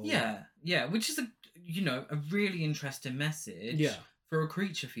 That whole. Yeah. Which is a really interesting message. Yeah. For a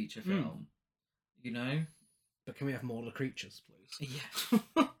creature feature film. But can we have more of the creatures, please?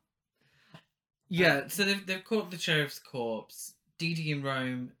 Yeah. Yeah. So they've caught the sheriff's corpse. Dee Dee and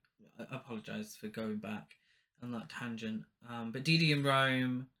Rome. I apologise for going back on that tangent. But Dee Dee and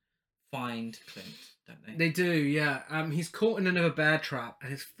Rome find Clint, don't they? They do, yeah. He's caught in another bear trap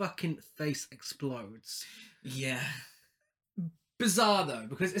and his fucking face explodes. Yeah. Bizarre, though,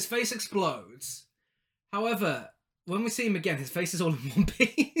 because his face explodes. However, when we see him again, his face is all in one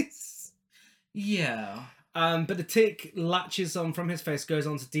piece. Yeah. But the tick latches on from his face, goes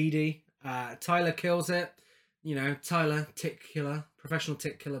on to Dee Dee. Tyler kills it. You know, Tyler, tick killer, professional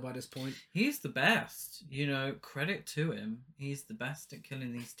tick killer by this point. He's the best. You know, credit to him. He's the best at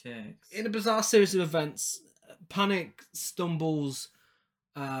killing these ticks. In a bizarre series of events, Panic stumbles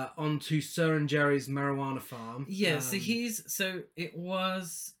onto Sir and Jerry's marijuana farm. Yeah, so it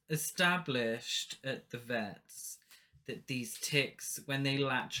was established at the vets that these ticks, when they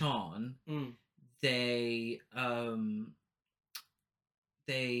latch on, they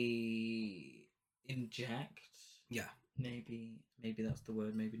inject. Yeah. Maybe that's the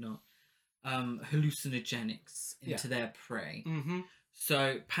word, maybe not. Hallucinogenics into their prey. Mm-hmm.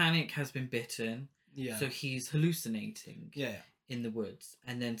 So Panic has been bitten. Yeah. So he's hallucinating. Yeah. In the woods,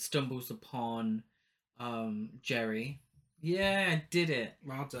 and then stumbles upon Jerry. Yeah, did it.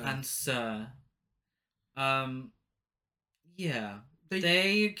 Well done. And Sir. Yeah.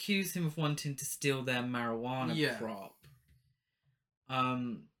 They accuse him of wanting to steal their marijuana crop. A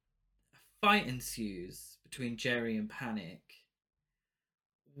fight ensues between Jerry and Panic,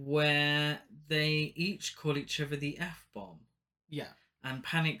 where they each call each other the F-bomb. Yeah. And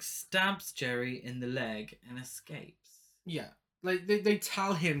Panic stabs Jerry in the leg and escapes. Yeah. Like they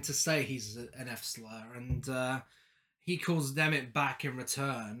tell him to say he's an F slur, and he calls them it back in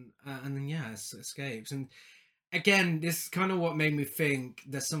return, and then escapes. And again, this is kind of what made me think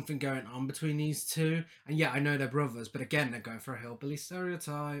there's something going on between these two. And yeah, I know they're brothers, but again, they're going for a hillbilly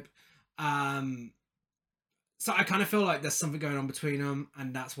stereotype. So I kind of feel like there's something going on between them,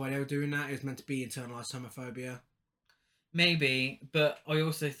 and that's why they were doing that. It was meant to be internalized homophobia. Maybe, but I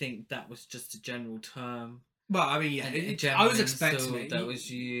also think that was just a general term. Well, I mean, yeah, I was expecting it. That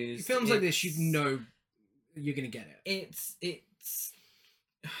was used. Films like this, you know, you're gonna get it.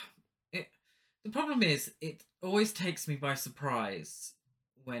 The problem is, it always takes me by surprise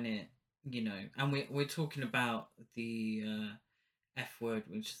when it, you know, and we're talking about the F word,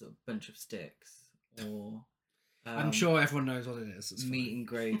 which is a bunch of sticks, or I'm sure everyone knows what it is. It's meat and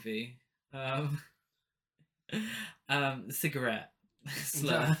gravy, cigarette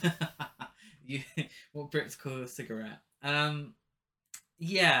slur. What Brits call a cigarette.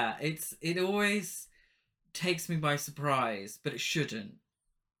 Yeah, it always takes me by surprise, but it shouldn't,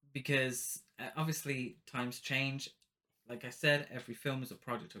 because obviously times change. Like I said, every film is a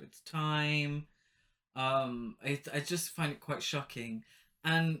product of its time. I just find it quite shocking,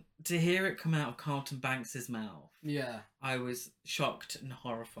 and to hear it come out of Carlton Banks's mouth, I was shocked and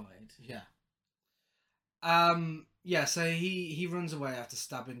horrified. So he runs away after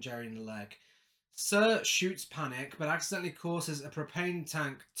stabbing Jerry in the leg. Sir shoots Panic, but accidentally causes a propane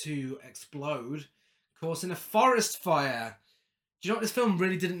tank to explode, causing a forest fire. Do you know what this film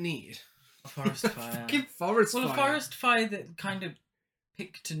really didn't need? A forest fire. Fucking forest fire. Well, a forest fire that kind of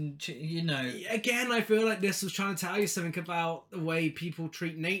picked and, you know... Again, I feel like this was trying to tell you something about the way people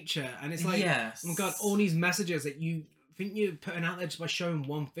treat nature. And it's like, oh my God, all these messages that you think you're putting out there just by showing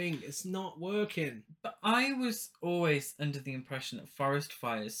one thing. It's not working. But I was always under the impression that forest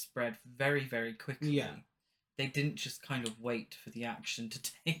fires spread very, very quickly. Yeah. They didn't just kind of wait for the action to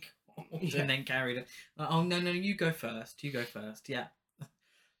take hold and then carried it. Oh, no, you go first. Yeah.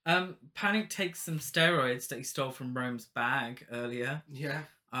 Panic takes some steroids that he stole from Rome's bag earlier. Yeah.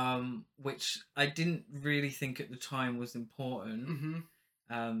 Which I didn't really think at the time was important.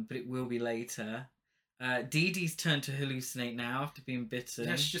 Mm-hmm. But it will be later. Dee Dee's turned to hallucinate now after being bitten.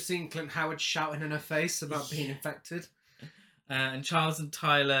 Yeah, she's just seen Clint Howard shouting in her face about being infected. And Charles and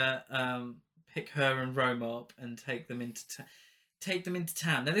Tyler pick her and Rome up and take them into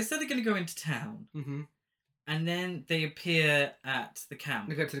town. Now they said they're going to go into town. Mm-hmm. And then they appear at the camp.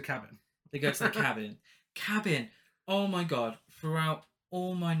 They go to the cabin. Cabin. Oh my God. Throughout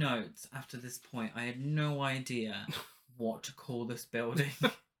all my notes after this point, I had no idea what to call this building.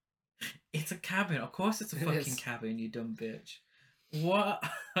 It's a cabin. Of course it's a fucking cabin, you dumb bitch. What?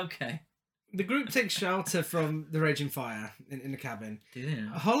 Okay. The group takes shelter from the raging fire in the cabin. Yeah.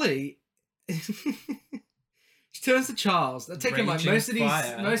 Holly... She turns to Charles. They're taking like most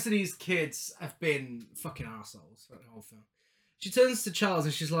of these kids have been fucking assholes throughout the whole film. She turns to Charles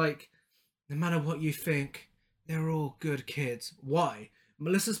and she's like, "No matter what you think, they're all good kids. Why?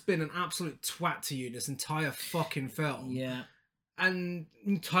 Melissa's been an absolute twat to you this entire fucking film. Yeah. And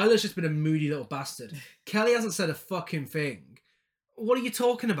Tyler's just been a moody little bastard. Kelly hasn't said a fucking thing. What are you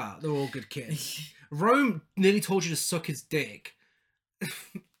talking about? They're all good kids. Rome nearly told you to suck his dick.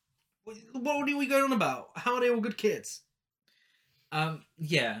 What are we going on about? How are they all good kids?"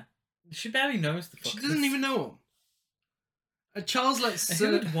 Yeah. She barely knows the fuckers. She doesn't even know them. Charles lets...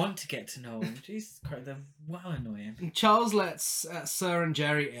 Who would want to get to know them? Jesus Christ, they're well annoying. Charles lets Sir and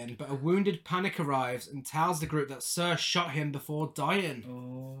Jerry in, but a wounded Panic arrives and tells the group that Sir shot him before dying.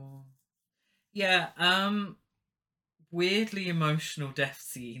 Oh. Yeah, weirdly emotional death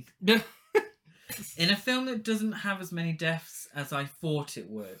scene Yeah. in a film that doesn't have as many deaths as I thought it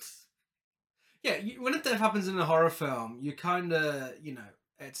would. Yeah, when a death happens in a horror film, you kind of,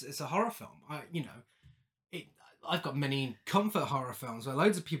 it's a horror film. I've got many comfort horror films where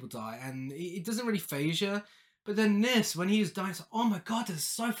loads of people die, and it doesn't really phase you. But then this, when he's dying, it's like, oh my god, this is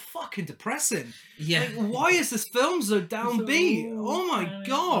so fucking depressing. Yeah. Like, why is this film so downbeat? Oh my Panic,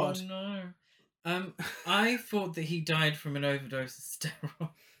 god. Oh no. I thought that he died from an overdose of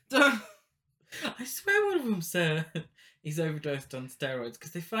steroids. I swear one of them said he's overdosed on steroids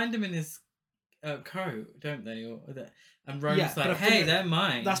because they find him in his coat, don't they? And Rome's Yeah, but like, I think hey, they're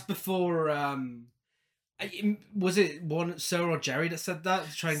mine. That's before. Was it one Sir or Jerry that said that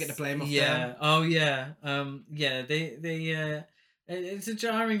to try and get the blame off them? Oh yeah. Yeah. They. It's a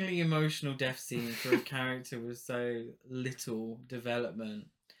jarringly emotional death scene for a character with so little development.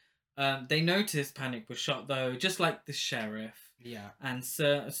 They noticed Panic was shot though, just like the sheriff. Yeah. And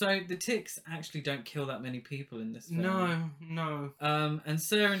so the ticks actually don't kill that many people in this film. No. And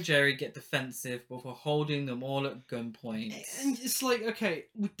Sir and Jerry get defensive before holding them all at gunpoint. And it's like, okay,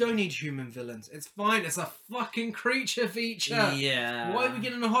 we don't need human villains. It's fine. It's a fucking creature feature. Yeah. Why are we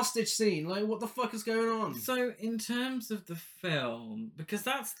getting a hostage scene? Like, what the fuck is going on? So, in terms of the film, because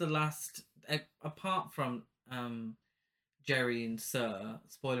that's the last, apart from Jerry and Sir,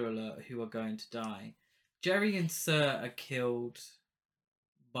 spoiler alert, who are going to die, Jerry and Sir are killed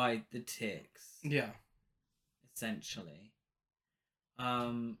by the ticks. Yeah. Essentially.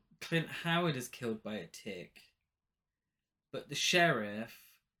 Clint Howard is killed by a tick, but the sheriff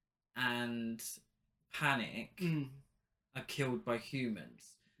and Panic are killed by humans.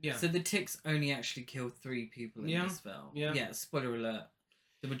 Yeah. So the ticks only actually kill 3 people in this film. Yeah. Spoiler alert.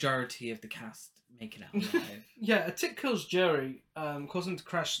 The majority of the cast make it out alive. Yeah, a tick kills Jerry, causing him to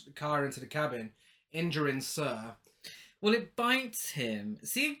crash the car into the cabin, injuring Sir. Well, it bites him.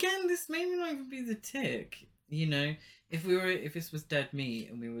 See, again, this may not even be the tick. You know, if this was dead meat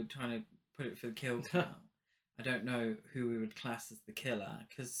and we were trying to put it for the kill count, I don't know who we would class as the killer,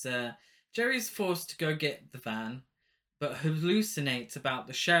 because Jerry's forced to go get the van, but hallucinates about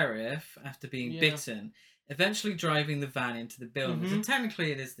the sheriff after being bitten, eventually driving the van into the building. So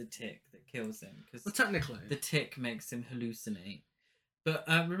technically it is the tick that kills him, because technically the tick makes him hallucinate. But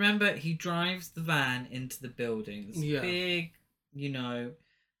remember, he drives the van into the building. This big,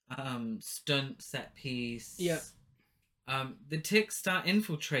 stunt set piece. Yeah. The ticks start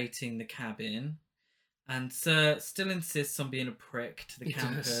infiltrating the cabin, and Sir still insists on being a prick to the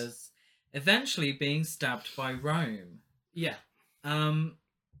campers, eventually being stabbed by Rome. Yeah.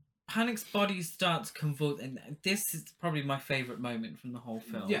 Panic's body starts convulsing. This is probably my favourite moment from the whole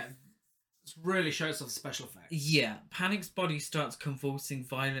film. Yeah. It really shows off the special effects. Yeah. Panic's body starts convulsing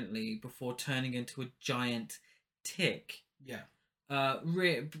violently before turning into a giant tick. Yeah.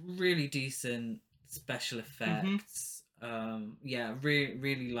 Really decent special effects.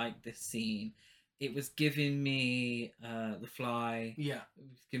 Really like this scene. It was giving me The Fly. Yeah. It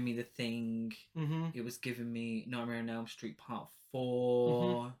was giving me The Thing. Mm-hmm. It was giving me Nightmare on Elm Street Part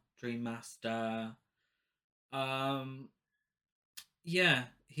 4. Dream Master.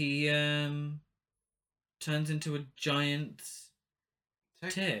 He turns into a giant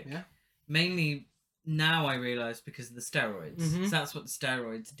tick. Yeah. Mainly now I realise because of the steroids. Mhm. So that's what the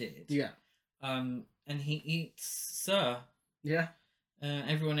steroids did. Yeah. And he eats Sir. Yeah.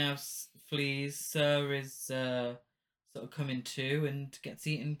 Everyone else flees. Sir is sort of coming to and gets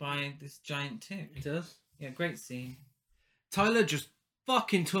eaten by this giant tick. He does. Yeah, great scene. Tyler just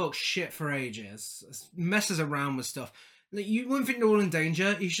fucking talks shit for ages. Messes around with stuff. Like, you wouldn't think they're all in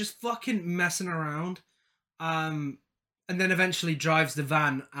danger. He's just fucking messing around. And then eventually drives the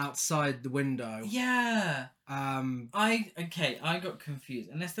van outside the window. Yeah. I got confused.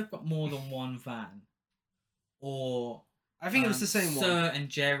 Unless they've got more than one van, or think it was the same one. Sir and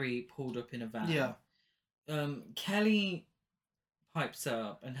Jerry pulled up in a van. Yeah. Kelly pipes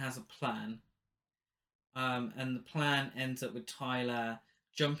up and has a plan. And the plan ends up with Tyler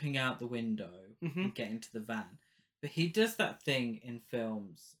jumping out the window and getting to the van. But he does that thing in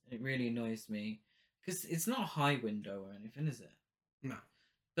films. It really annoys me. Because it's not a high window or anything, is it? No.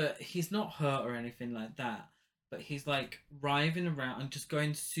 But he's not hurt or anything like that. But he's like writhing around and just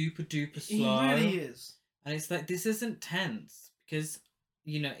going super duper slow. He really is. And it's like, this isn't tense. Because,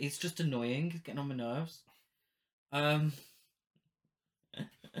 it's just annoying. It's getting on my nerves.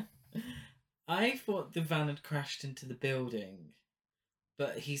 I thought the van had crashed into the building.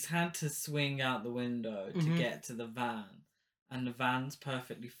 But he's had to swing out the window to get to the van. And the van's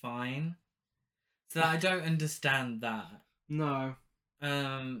perfectly fine. So I don't understand that. No.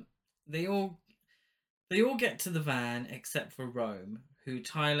 The They all get to the van except for Rome, who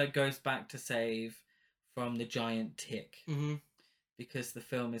Tyler goes back to save from the giant tick. Mm-hmm. Because the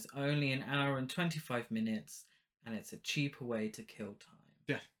film is only an hour and 25 minutes and it's a cheaper way to kill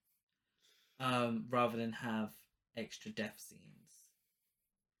time. Yeah. Rather than have extra death scenes.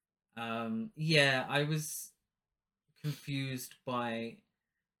 Yeah, I was confused by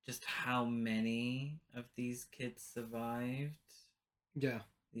just how many of these kids survived. Yeah.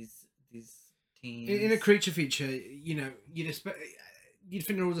 These teens. In a creature feature, you know, you'd think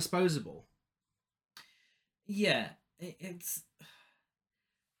they're all disposable. Yeah, it's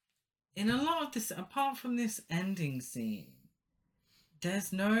in a lot of this. Apart from this ending scene,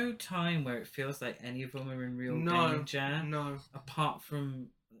 there's no time where it feels like any of them are in real danger. No. Apart from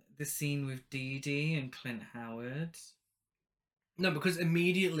the scene with Dee Dee and Clint Howard. No, because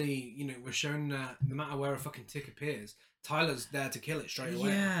immediately, you know, we're shown that no matter where a fucking tick appears, Tyler's there to kill it straight away.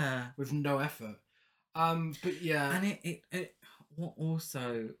 Yeah. With no effort. But yeah. And it what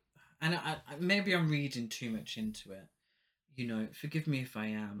also, and I maybe I'm reading too much into it. You know, forgive me if I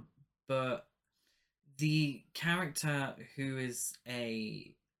am, but the character who is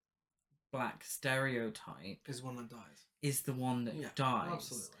a black stereotype is one that dies. Is the one that dies.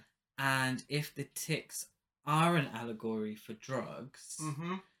 Absolutely. And if the ticks are an allegory for drugs,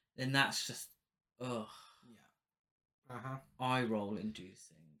 then that's just eye roll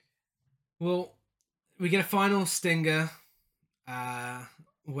inducing. Well, we get a final stinger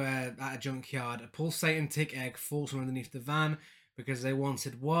where at a junkyard a pulsating tick egg falls from underneath the van because they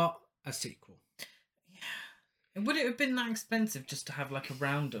wanted what? A sequel. Yeah. Would it have been that expensive just to have like a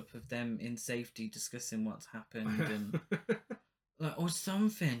roundup of them in safety discussing what's happened and like, or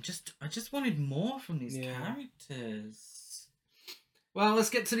something? I just wanted more from these characters. Well,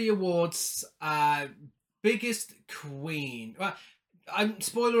 let's get to the awards. Biggest queen. Well,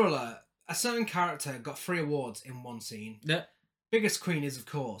 spoiler alert. A certain character got 3 awards in one scene. Yeah. Biggest queen is, of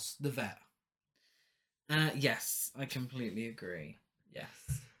course, the vet. Yes, I completely agree.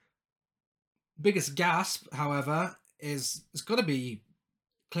 Yes. Biggest gasp, however, it's got to be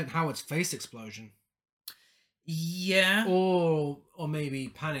Clint Howard's face explosion. Yeah. Or maybe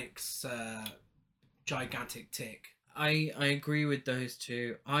Panic's gigantic tick. I agree with those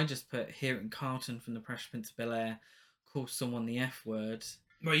two. I just put hearing Carlton from the Fresh Prince of Bel-Air call someone the F word.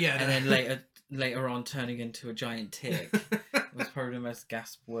 Well, yeah. And then later on turning into a giant tick was probably the most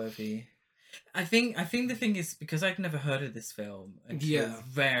gasp-worthy. I think the thing is, because I'd never heard of this film until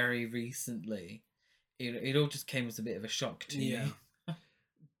very recently, it all just came as a bit of a shock to me.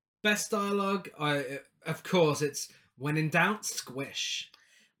 Best dialogue, of course, it's when in doubt, squish.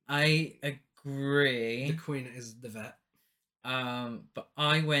 I agree. The queen is the vet. But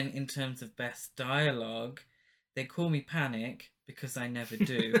I went in terms of best dialogue. They call me Panic because I never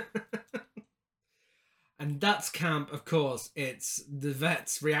do. And that's camp, of course. It's the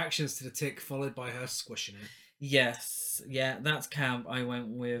vet's reactions to the tick followed by her squishing it. Yes. Yeah, that's camp. I went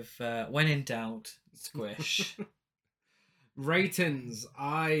with when in doubt, squish. Ratings,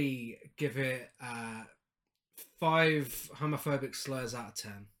 I give it 5 homophobic slurs out of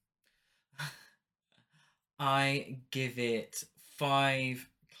 10. I give it 5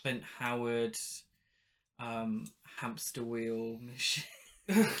 Clint Howard hamster wheel machine.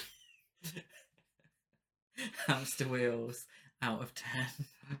 Hamster wheels out of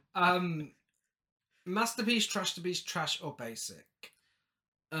 10. Masterpiece, trash to beast, trash or basic?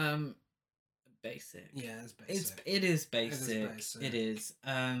 Basic. Yeah, it's basic. It is basic. It is.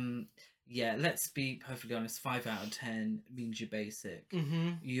 Yeah, let's be perfectly honest. 5 out of 10 means you're basic.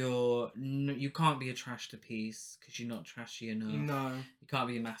 You can't be a trash to piece because you're not trashy enough. No. You can't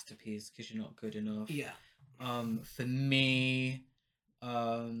be a masterpiece because you're not good enough. Yeah. For me,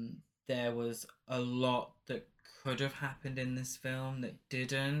 there was a lot that could have happened in this film that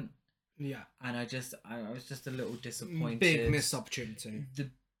didn't. Yeah. And I was just a little disappointed. Big missed opportunity.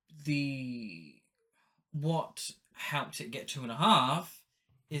 The what helped it get 2.5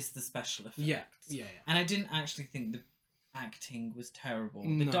 is the special effects. Yeah. And I didn't actually think the acting was terrible.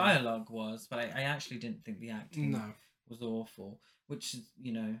 The dialogue was, but I actually didn't think the acting was awful. Which is,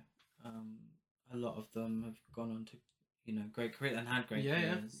 you know, a lot of them have gone on to, you know, great careers and had great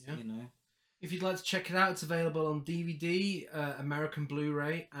careers. You know. If you'd like to check it out, it's available on DVD, American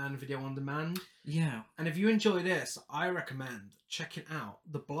Blu-ray, and video on demand. Yeah. And if you enjoy this, I recommend checking out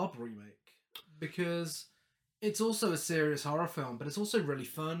the Blob remake because it's also a serious horror film, but it's also really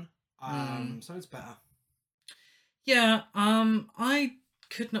fun. So it's better. Yeah. I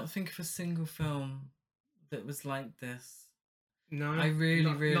could not think of a single film that was like this. No. I really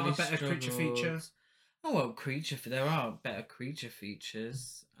not a better struggled. creature feature. Oh well, there are better creature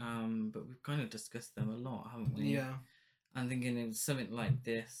features, but we've kind of discussed them a lot, haven't we? Yeah. I'm thinking it was something like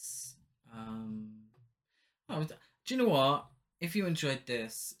this. Do you know what? If you enjoyed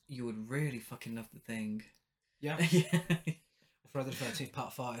this, you would really fucking love The Thing. Yeah. Yeah. Friday the 13th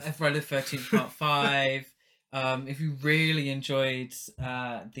Part 5. Friday the 13th Part 5. If you really enjoyed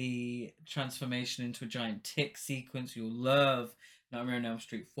the transformation into a giant tick sequence, you'll love Nightmare on Elm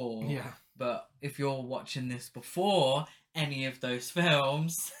Street 4. Yeah. But if you're watching this before any of those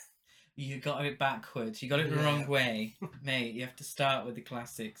films, you got it backwards. You got it the wrong way. Mate, you have to start with the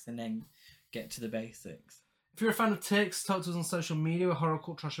classics and then get to the basics. If you're a fan of ticks, talk to us on social media. We're Horror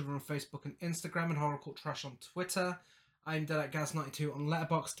Cult Trash over on Facebook and Instagram, and Horror Cult Trash on Twitter. I'm Dead at Gaz92 on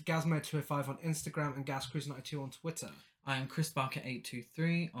Letterboxd, Gazmo205 on Instagram, and GazCruise92 on Twitter. I am Chris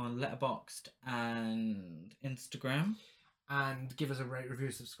Barker823 on Letterboxd and Instagram. And give us a rate,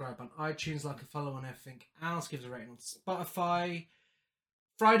 review, subscribe on iTunes, like and follow on everything else. Give us a rating on Spotify.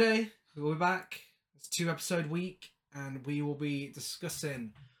 Friday, we will be back. It's a 2-episode week, and we will be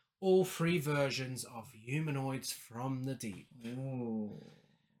discussing all 3 versions of Humanoids from the Deep. Ooh.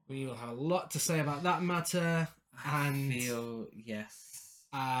 We will have a lot to say about that matter. And yes.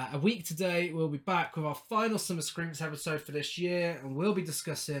 A week today, we'll be back with our final Summer Screams episode for this year, and we'll be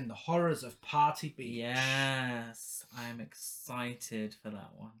discussing the horrors of Party Beach. Yes, I'm excited for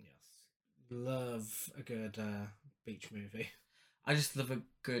that one. Yes, love a good beach movie. I just love a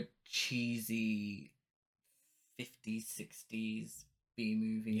good cheesy 50s, 60s B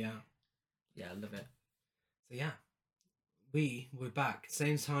movie. Yeah, I love it. So yeah, we're back.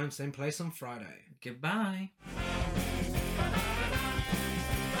 Same time, same place on Friday. Goodbye.